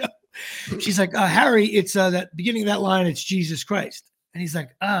for the show, she's like, Harry, it's that beginning of that line, it's Jesus Christ. And he's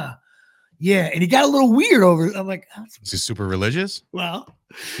like, yeah. And he got a little weird over it. I'm like, is he super religious? Well,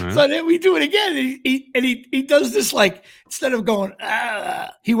 so then we do it again. And he does this, instead of going,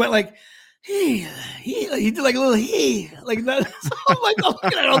 he went he did a little like that. So I'm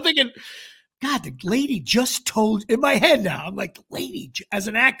looking at it, I'm thinking, God, the lady just told, in my head now, I'm like, the lady, as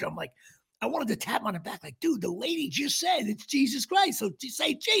an actor, I'm like, I wanted to tap him on the back, dude, the lady just said it's Jesus Christ. So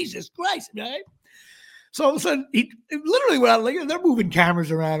say Jesus Christ, right? So all of a sudden, he literally went out, they're moving cameras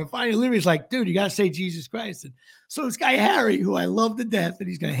around. And finally, Leary's like, dude, you got to say Jesus Christ. And so this guy, Harry, who I love to death, and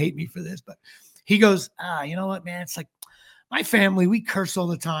he's going to hate me for this, but he goes, you know what, man? It's my family, we curse all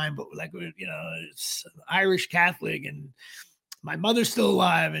the time, but it's Irish Catholic, and my mother's still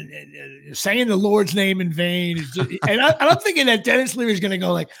alive, and saying the Lord's name in vain is just, and I'm thinking that Dennis Leary is going to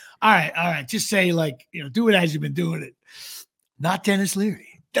go all right, just say do it as you've been doing it. Not Dennis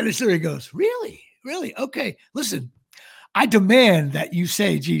Leary. Dennis Leary goes, really? Okay. Listen, I demand that you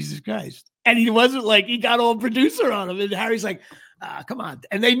say Jesus Christ. And he wasn't he got all producer on him. And Harry's like, come on.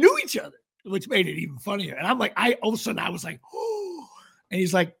 And they knew each other, which made it even funnier. And I'm like, all of a sudden I was like, oh, and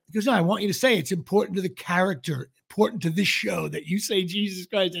he's like, because no, I want you to say it's important to the character, important to this show that you say Jesus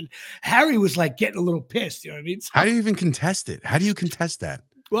Christ. And Harry was getting a little pissed. You know what I mean? So, how do you even contest it? How do you contest that?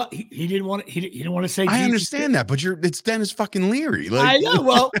 Well, he didn't want to. He didn't want to say. I understand that, but it's Dennis fucking Leary. I know.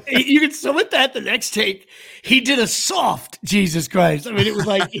 Well, you can. So with that, the next take, he did a soft Jesus Christ. I mean, it was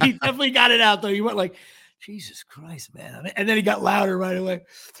he definitely got it out though. He went Jesus Christ, man. And then he got louder right away.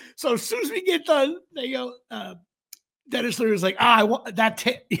 So as soon as we get done, they go. Dennis Leary's like, I want that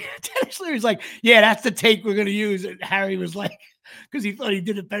take. Dennis Leary's like, yeah, that's the take we're gonna use. And Harry was like, because he thought he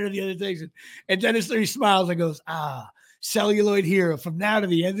did it better the other takes. And Dennis Leary smiles and goes, celluloid hero, from now to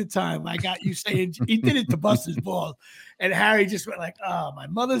the end of time, I got you saying. He did it to bust his balls. And Harry just went my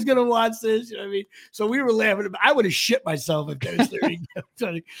mother's going to watch this. You know what I mean? So we were laughing. I would have shit myself if Dennis Leary.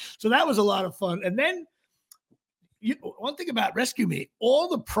 So that was a lot of fun. And then one thing about Rescue Me, all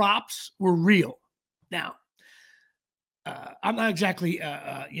the props were real. Now, I'm not exactly,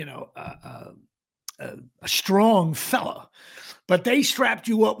 a strong fella, but they strapped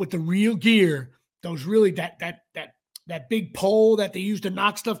you up with the real gear. Those really, that big pole that they used to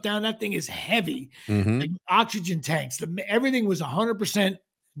knock stuff down, that thing is heavy. Mm-hmm. Oxygen tanks, everything was 100%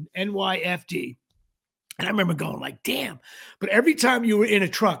 NYFD. And I remember going damn. But every time you were in a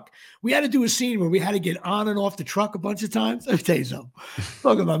truck, we had to do a scene where we had to get on and off the truck a bunch of times. Let me tell you something.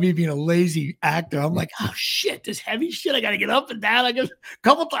 Talking about me being a lazy actor. I'm like, oh shit, this heavy shit. I got to get up and down. A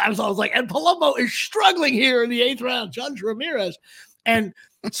couple times I was like, and Palumbo is struggling here in the 8th round, Judge Ramirez. And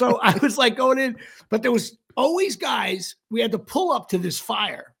so I was going in, but there was always guys, we had to pull up to this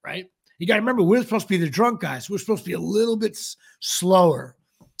fire, right? You got to remember, we're supposed to be the drunk guys. We're supposed to be a little bit slower.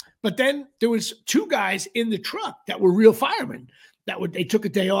 But then there was 2 guys in the truck that were real firemen. They took a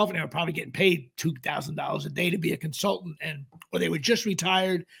day off, and they were probably getting paid $2,000 a day to be a consultant, or they were just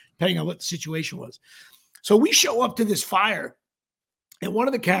retired, depending on what the situation was. So we show up to this fire, and one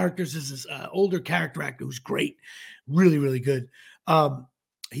of the characters is this older character actor who's great, really, really good.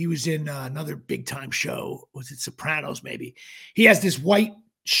 He was in another big time show. Was it Sopranos? Maybe. He has this white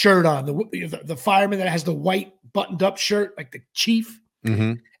shirt on, the fireman that has the white buttoned up shirt, like the chief.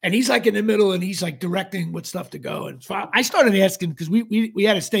 Mm-hmm. And he's like in the middle, and he's like directing what stuff to go. And so I started asking, because we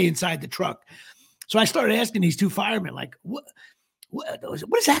had to stay inside the truck. So I started asking these two firemen, like, what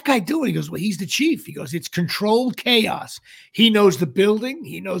is that guy doing? He goes, well, he's the chief. He goes, it's controlled chaos. He knows the building.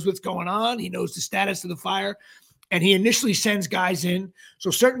 He knows what's going on. He knows the status of the fire. And he initially sends guys in.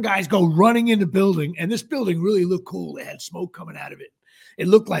 So certain guys go running in the building. And this building really looked cool. They had smoke coming out of it. It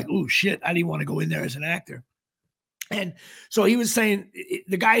looked like, oh, shit, I didn't want to go in there as an actor. And so he was saying,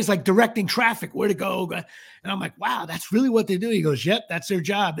 the guy is like directing traffic, where to go. And I'm like, wow, that's really what they do. He goes, yep, that's their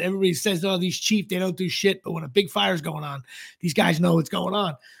job. Everybody says, oh, these chief, they don't do shit. But when a big fire's going on, these guys know what's going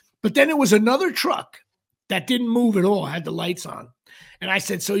on. But then there was another truck that didn't move at all, had the lights on. And I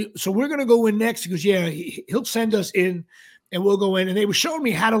said, so we're going to go in next. He goes, yeah, he'll send us in and we'll go in. And they were showing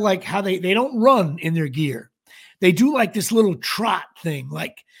me how they don't run in their gear. They do like this little trot thing,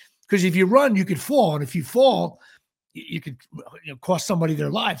 like, because if you run, you could fall. And if you fall, you could cost somebody their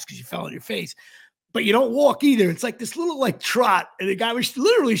lives because you fell on your face. But you don't walk either. It's like this little like trot. And the guy was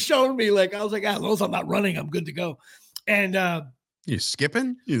literally showing me, like, I was like, as long as I'm not running, I'm good to go. And you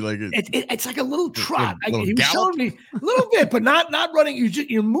skipping? You like it's like a little trot. He was showing me a little bit, but not running.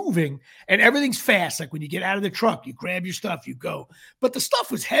 You're moving, and everything's fast. Like when you get out of the truck, you grab your stuff, you go. But the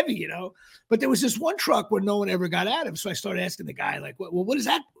stuff was heavy, But there was this one truck where no one ever got out of. So I started asking the guy, like, well, what is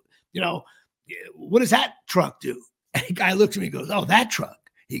that? What does that truck do? And the guy looks at me and goes, oh, that truck.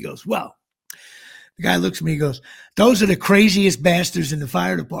 He goes, well, the guy looks at me and goes, those are the craziest bastards in the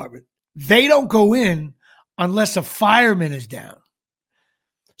fire department. They don't go in unless a fireman is down.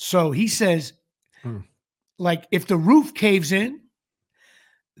 So he says, like, if the roof caves in,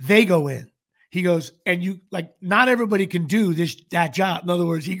 they go in. He goes, and not everybody can do that job. In other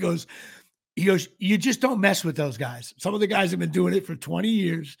words, he goes, you just don't mess with those guys. Some of the guys have been doing it for 20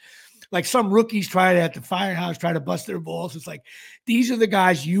 years. Like some rookies try at the firehouse, try to bust their balls. It's like, these are the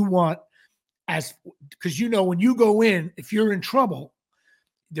guys you want because when you go in, if you're in trouble,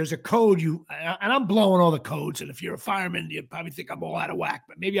 there's a code and I'm blowing all the codes. And if you're a fireman, you probably think I'm all out of whack,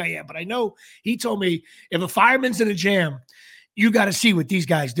 but maybe I am. But I know he told me if a fireman's in a jam, you got to see what these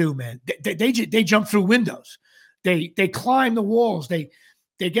guys do, man. They jump through windows. They climb the walls. They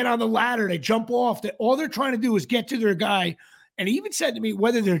get on the ladder. They jump off. All they're trying to do is get to their guy. And he even said to me,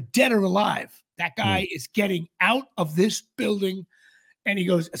 whether they're dead or alive, that guy is getting out of this building. And he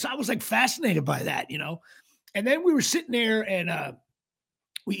goes, so I was like fascinated by that, And then we were sitting there and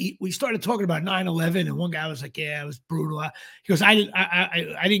we started talking about 9/11. And one guy was like, yeah, it was brutal. He goes, I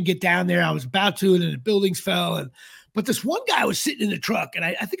didn't get down there. I was about to, and then the buildings fell. But this one guy was sitting in the truck. And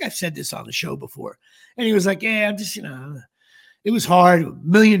I think I've said this on the show before. And he was like, yeah, I'm just, it was hard. A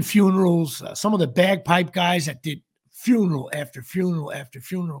million funerals. Some of the bagpipe guys that did funeral after funeral after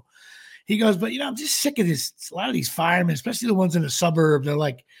funeral. He goes, but I'm just sick of this. A lot of these firemen, especially the ones in the suburb, they're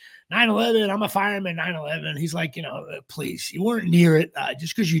like, 9/11, I'm a fireman, 9/11. He's like, please, you weren't near it.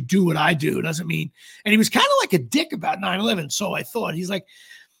 Just because you do what I do doesn't mean. And he was kind of like a dick about 9/11. So I thought,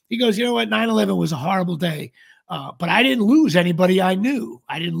 he goes, you know what? 9/11 was a horrible day. But I didn't lose anybody I knew.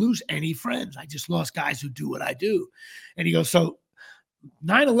 I didn't lose any friends. I just lost guys who do what I do. And he goes, so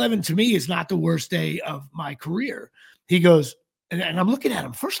 9/11 to me is not the worst day of my career. He goes, and I'm looking at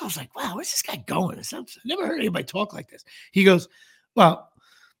him. First, I was like, wow, where's this guy going? I never heard anybody talk like this. He goes, well,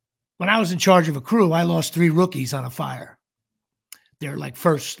 when I was in charge of a crew, I lost 3 rookies on a fire. They're like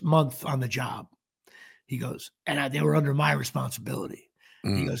first month on the job. He goes, and they were under my responsibility.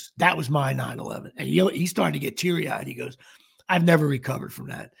 He goes, that was my 9/11. And he started to get teary-eyed. He goes, I've never recovered from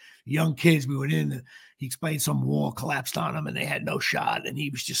that. Young kids, we went in, he explained some wall collapsed on them and they had no shot. And he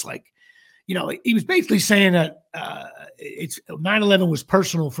was just like, he was basically saying that 9/11 was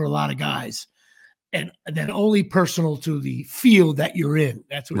personal for a lot of guys. And then only personal to the field that you're in.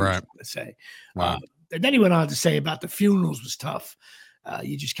 That's what he was going to say. Wow. And then he went on to say about the funerals was tough.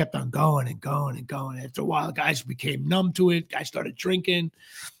 You just kept on going and going and going. After a while, guys became numb to it. Guys started drinking.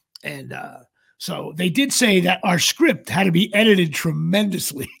 And so they did say that our script had to be edited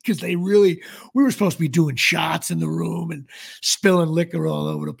tremendously because we were supposed to be doing shots in the room and spilling liquor all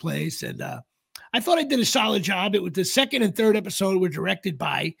over the place. And I thought I did a solid job. It was the second and third episode were directed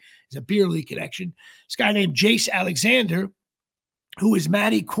by, it's a beer league connection, this guy named Jace Alexander, who is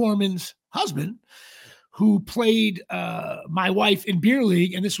Maddie Corman's husband, who played my wife in Beer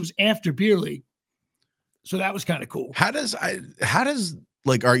League, and this was after Beer League. So that was kind of cool. How does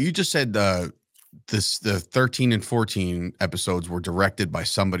like, you just said the 13 and 14 episodes were directed by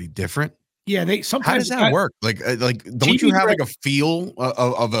somebody different. Yeah, How does that work? Like, don't you have like a feel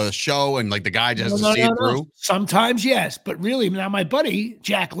of a show, and like the guy just has to see it through? Sometimes, yes, but really, now my buddy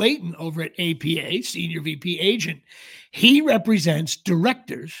Jack Layton over at APA, Senior VP Agent, he represents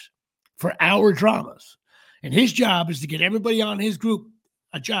directors for our dramas, and his job is to get everybody on his group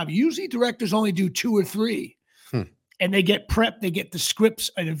a job. Usually, directors only do 2 or 3, and they get prepped. They get the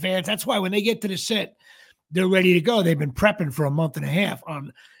scripts in advance. That's why when they get to the set, they're ready to go. They've been prepping for a month and a half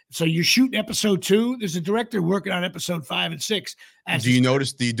on. So you're shooting episode 2. There's a director working on episode 5 and 6. Do you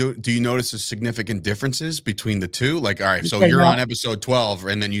notice the significant differences between the two? Like, all right, so you're on episode 12,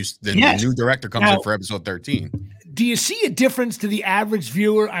 and then the new director comes in for episode 13. Do you see a difference to the average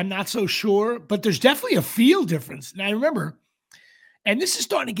viewer? I'm not so sure, but there's definitely a feel difference. And I remember, and this is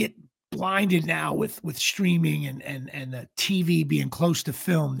starting to get blinded now with streaming and the TV being close to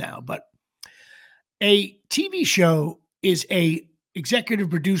film now. But a TV show is a executive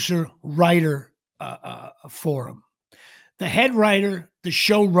producer, writer forum. The head writer, the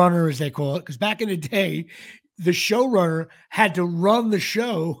showrunner, as they call it, because back in the day, the showrunner had to run the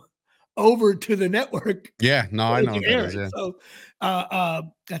show over to the network. Yeah, no, I know what that is. Yeah. So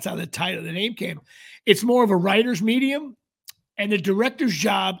that's how the name came. It's more of a writer's medium, and the director's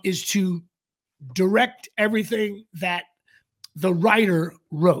job is to direct everything that the writer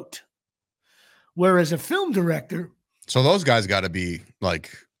wrote. Whereas a film director, so those guys got to be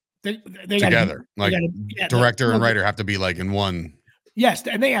like they together, director and writer have to be like in one. Yes,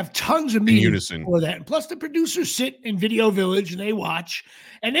 and they have tons of meetings for that. And plus, the producers sit in Video Village and they watch,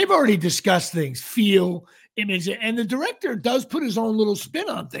 and they've already discussed things, feel, image, and the director does put his own little spin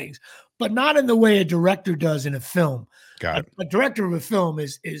on things, but not in the way a director does in a film. Got it. A director of a film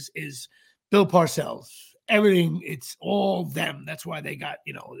is Bill Parcells. Everything, it's all them. That's why they got,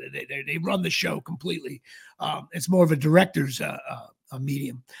 they run the show completely. It's more of a director's a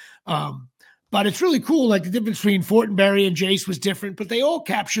medium. But it's really cool. Like the difference between Fortenberry and Jace was different, but they all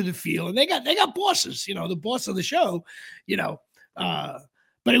capture the feel, and they got bosses, the boss of the show,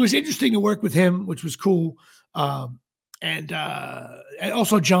 but it was interesting to work with him, which was cool. And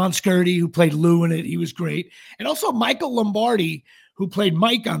also John Scurdy, who played Lou in it. He was great. And also Michael Lombardi, who played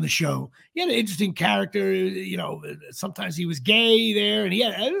Mike on the show. He had an interesting character. Sometimes he was gay there, and he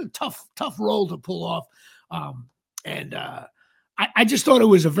had a tough role to pull off. I just thought it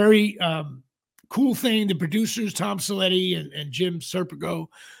was a very cool thing. The producers, Tom Saletti and Jim Serpigo,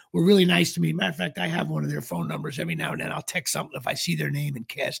 were really nice to me. Matter of fact, I have one of their phone numbers. Every now and then I'll text something if I see their name in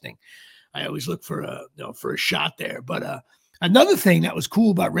casting. I always look for a shot there. But another thing that was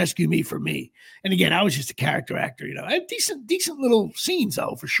cool about Rescue Me for me, and again, I was just a character actor. I had decent little scenes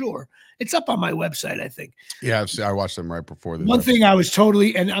though, for sure. It's up on my website, I think. Yeah, I watched them right before this. One thing I was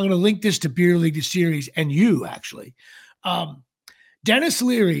totally, and I'm going to link this to Beer League, the series, and you actually. Dennis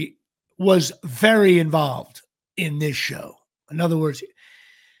Leary was very involved in this show. In other words,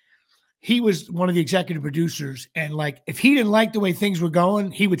 he was one of the executive producers, and like if he didn't like the way things were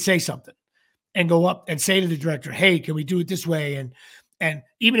going, he would say something and go up and say to the director, "Hey, can we do it this way?" And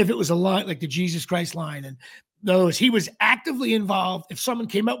even if it was a line like the Jesus Christ line, and those, he was actively involved. If someone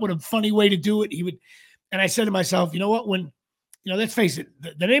came up with a funny way to do it, he would. And I said to myself, you know what? When let's face it,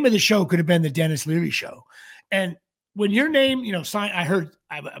 the name of the show could have been the Dennis Leary Show, and when your name, I heard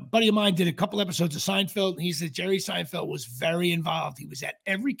a buddy of mine did a couple episodes of Seinfeld. And he said Jerry Seinfeld was very involved. He was at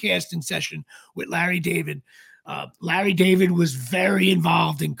every casting session with Larry David. Larry David was very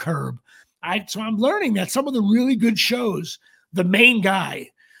involved in Curb. So I'm learning that some of the really good shows, the main guy,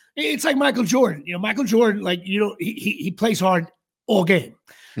 it's like Michael Jordan. Michael Jordan, he plays hard all game.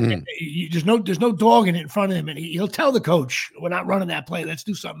 Mm. There's no dog in it in front of him, and he'll tell the coach, "We're not running that play. Let's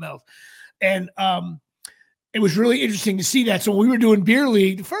do something else." And it was really interesting to see that. So when we were doing Beer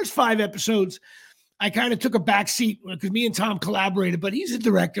League, the first 5 episodes, I kind of took a back seat because me and Tom collaborated, but he's a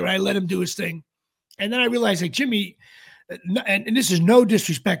director. I let him do his thing. And then I realized, like, Jimmy, and this is no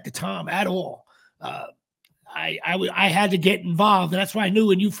disrespect to Tom at all. I had to get involved. And that's why I knew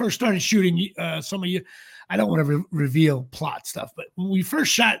when you first started shooting some of you, I don't want to reveal plot stuff, but when we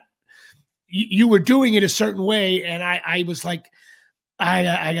first shot, you were doing it a certain way. And I was like,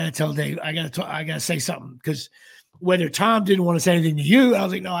 I got to tell Dave, I got to say something, because whether Tom didn't want to say anything to you, I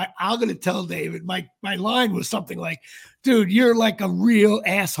was like, no, I'm going to tell David. My line was something like, "Dude, you're like a real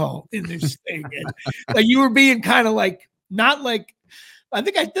asshole in this thing." And, like, you were being kind of like, not like,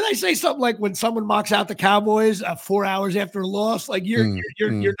 did I say something like when someone mocks out the Cowboys 4 hours after a loss, like you're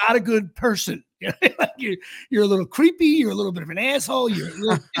not a good person. Like you're a little creepy. You're a little bit of an asshole. You're a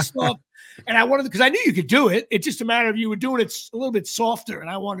little pissed off. And I wanted, because I knew you could do it. It's just a matter of you were doing it a little bit softer, and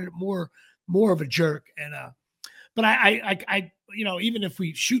I wanted it more more of a jerk. And but I even if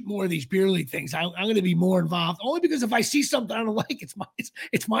we shoot more of these beer league things, I'm going to be more involved. Only because if I see something I don't like,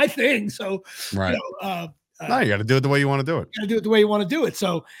 it's my thing. So right. No, you got to do it the way you want to do it. You got to do it the way you want to do it.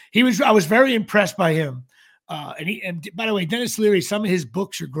 So I was very impressed by him. And by the way, Dennis Leary, some of his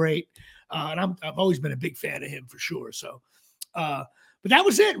books are great. And I've always been a big fan of him for sure. So, but that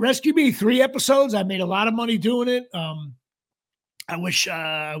was it. Rescue Me, 3 episodes. I made a lot of money doing it. I wish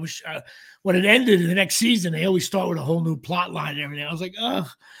when it ended in the next season, they always start with a whole new plot line and everything. I was like, I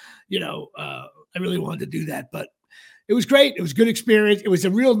really wanted to do that, but it was great. It was a good experience. It was a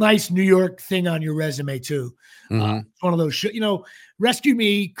real nice New York thing on your resume too. It's one of those shows, Rescue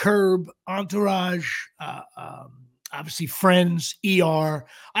Me, Curb, Entourage, obviously Friends, ER.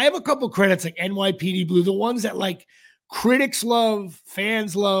 I have a couple credits like NYPD Blue, the ones that like critics love,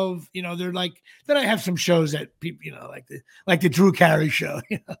 fans love. They're like. Then I have some shows that people, like the Drew Carey show.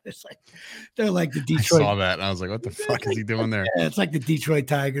 It's like they're like the Detroit. I saw that and I was like, "What the fuck is he doing there?" Yeah, it's like the Detroit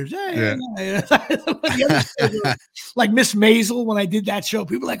Tigers. Yeah. Like Miss Maisel, when I did that show,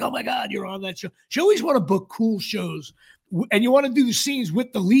 people were like, "Oh my God, you're on that show." She always want to book cool shows, and you want to do the scenes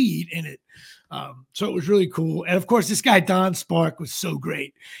with the lead in it. So it was really cool. And of course, this guy, Don Spark, was so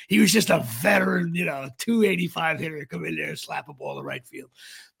great. He was just a veteran, 285 hitter, come in there and slap a ball to right field.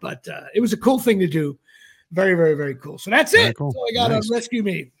 But it was a cool thing to do. Very, very, very cool. So that's it. Cool. That's all I got on Rescue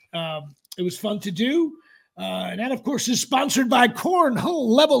Me. It was fun to do. And that, of course, is sponsored by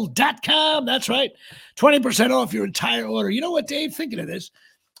cornholelevel.com. That's right. 20% off your entire order. You know what, Dave? Thinking of this,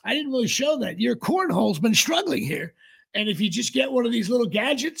 I didn't really show that. Your cornhole's been struggling here. And if you just get one of these little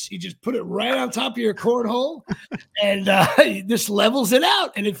gadgets, you just put it right on top of your cornhole, and this levels it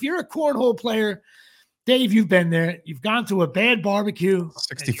out. And if you're a cornhole player, Dave, you've been there. You've gone to a bad barbecue.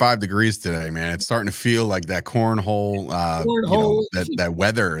 65 degrees today, man. It's starting to feel like that cornhole. That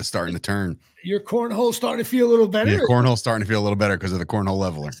weather is starting to turn. Your cornhole's starting to feel a little better. Yeah, cornhole's starting to feel a little better because of the cornhole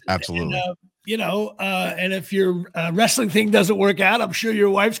leveler. Absolutely. And if your wrestling thing doesn't work out, I'm sure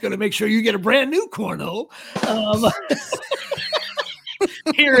your wife's going to make sure you get a brand new cornhole.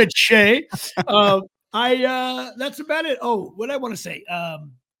 Here at Shea. That's about it. Oh, what I want to say.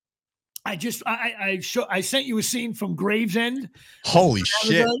 I sent you a scene from Gravesend. Holy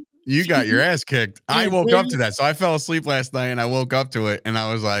shit. You got your ass kicked. I woke up to that. So I fell asleep last night and I woke up to it and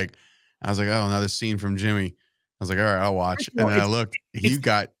I was like, oh, another scene from Jimmy. I was like, all right, I'll watch. And then I looked, you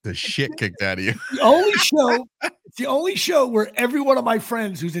got the shit kicked out of you. It's the only show where every one of my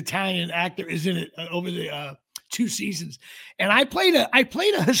friends who's Italian actor is in it over the 2 seasons. And I played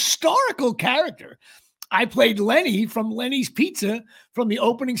a historical character. I played Lenny from Lenny's Pizza from the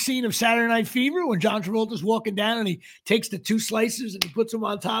opening scene of Saturday Night Fever when John Travolta's walking down and he takes the 2 slices and he puts them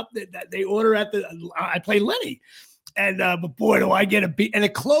on top that they order I play Lenny. And but boy, do I get a beat. And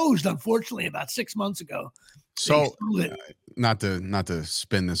it closed, unfortunately, about 6 months ago. So not to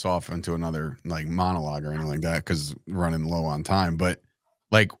spin this off into another like monologue or anything like that, because running low on time, but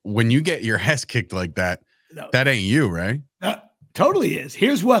like when you get your ass kicked like that, that ain't you, right? Totally is.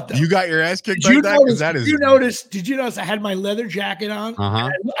 Here's what though. You got your ass kicked like that? Did you notice I had my leather jacket on?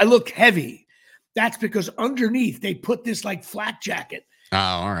 I look heavy. That's because underneath they put this like flak jacket. Oh,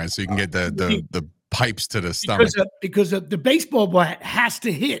 all right. So you can get the pipes to the stomach. Because the baseball bat has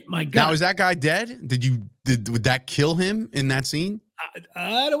to hit my gut. Now, is that guy dead? Would that kill him in that scene?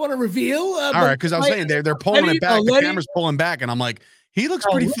 I don't want to reveal. All right, because I was saying they're pulling it back. The camera's pulling back, and I'm like, he looks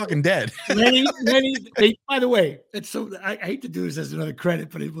pretty fucking dead. Lenny, by the way, I hate to do this as another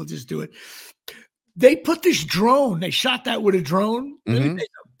credit, but we'll just do it. They put this drone. They shot that with a drone. Mm-hmm.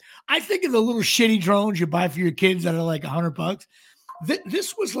 I think of the little shitty drones you buy for your kids that are like $100.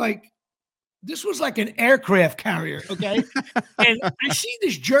 This was like an aircraft carrier, okay? And I see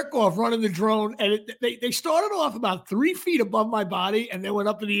this jerk off running the drone, and they started off about 3 feet above my body, and they went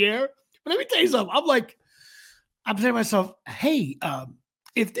up in the air. But let me tell you something. I'm saying to myself, hey,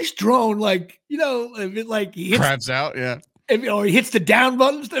 if this drone, if it like he hits, craps out, yeah, or he hits the down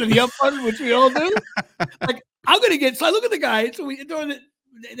button instead of the up button, which we all do, like I'm gonna get. So I look at the guy. So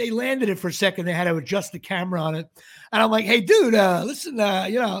they landed it for a second. They had to adjust the camera on it, and I'm like, hey, dude, listen,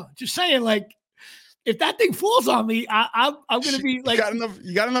 just saying, like, if that thing falls on me, I'm gonna be like,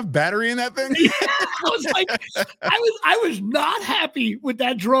 you got enough battery in that thing? I was like, I was not happy with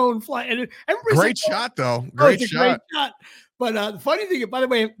that drone flying. Great shot, though. Great shot. But the funny thing, by the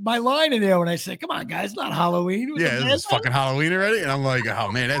way, my line in there when I said, "Come on, guys, it's not Halloween." Yeah, it's fucking Halloween already, and I'm like,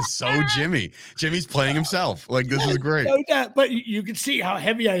 oh man, that's so Jimmy. Jimmy's playing himself. Like this is great. But you can see how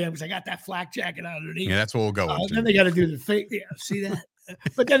heavy I am because I got that flak jacket underneath. Yeah, that's what we'll go with. Then they got to do the fake. Yeah, see that.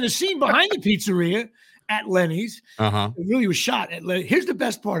 But then the scene behind the pizzeria, at Lenny's. Uh-huh. It really was shot at Lenny's. Here's the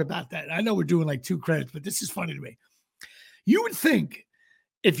best part about that. I know we're doing like 2 credits, but this is funny to me. You would think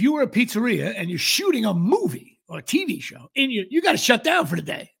if you were a pizzeria and you're shooting a movie or a TV show, and you got to shut down for the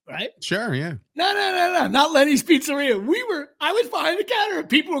day, right? Sure, yeah. No, not Lenny's Pizzeria. I was behind the counter and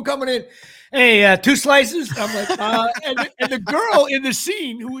people were coming in. Hey, 2 slices. I'm like, and the girl in the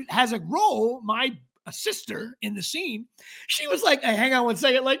scene who has a role, a sister in the scene, she was like, hey, hang on one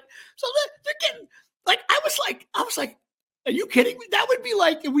second. Like, so they're getting, like, I was like, are you kidding me? That would be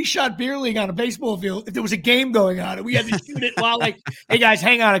like if we shot beer league on a baseball field, if there was a game going on and we had to shoot it while like, hey guys,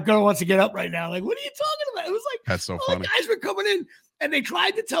 hang on, a girl wants to get up right now. Like, what are you talking about? It was like, that's so funny. Guys were coming in and they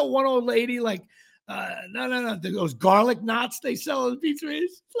tried to tell one old lady, like, no, those garlic knots they sell at the pizzerias.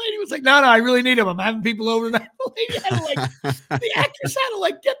 This lady was like, no, I really need them. I'm having people over tonight. The lady had to, like, the actress had to,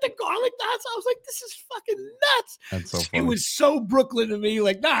 like, get the garlic knots. I was like, this is fucking nuts. That's so funny. It was so Brooklyn to me.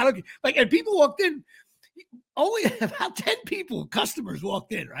 Like, I don't like, and people walked in. Only about 10 customers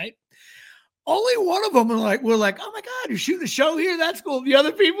walked in, right? Only one of them were like, oh my God, you're shooting a show here? That's cool. The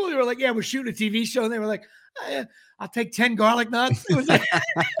other people, they were like, yeah, we're shooting a TV show. And they were like, oh, yeah, I'll take 10 garlic nuts. It was like,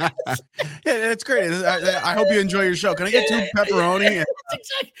 yeah, that's great. I hope you enjoy your show. Can I get 2 pepperoni?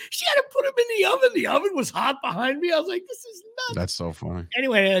 Exactly. She had to put them in the oven. The oven was hot behind me. I was like, this is nuts. That's so funny.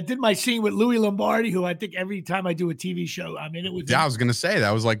 Anyway, I did my scene with Louis Lombardi, who I think every time I do a TV show, I mean, it was. Yeah, I was going to say,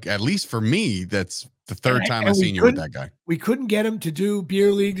 that was like, at least for me, that's the 3rd time I've seen you with that guy. We couldn't get him to do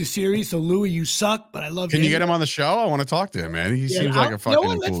Beer League, the series. So Louis, you suck, but I love you. Can you get him on the show? I want to talk to him, man. He seems like a fucking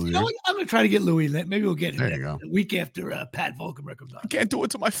cool dude. I'm going to try to get Louis. Maybe we'll get him there you go. The week after Pat Volkenberg comes on. I can't do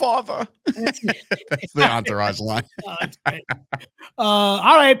it to my father. That's the entourage line. All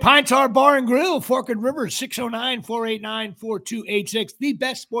right. Pine Tar Bar and Grill, Fork and River, 609-489-4286. The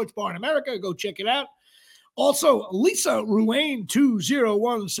best sports bar in America. Go check it out. Also, Lisa Ruane,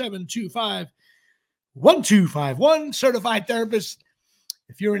 201-725-1251, certified therapist.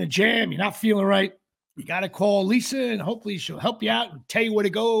 If you're in a jam, you're not feeling right, you got to call Lisa, and hopefully she'll help you out and tell you where to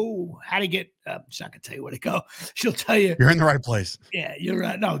go, how to get. She's not going to tell you where to go. She'll tell you. You're in the right place. Yeah, you're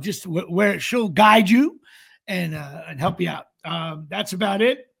right. No, just where she'll guide you and help you out. That's about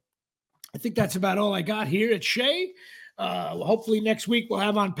it. I think that's about all I got here at Shea. Hopefully next week we'll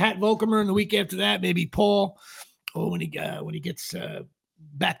have on Pat Volkemer, and the week after that maybe Paul, or when he gets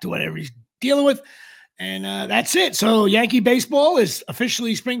back to whatever he's dealing with. And that's it. So Yankee baseball is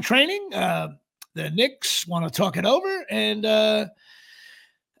officially spring training. The Knicks want to talk it over, and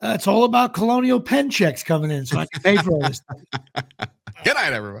it's all about Colonial Penn checks coming in, so I can pay for all this. Good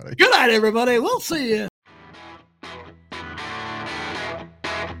night, everybody. Good night, everybody. We'll see you.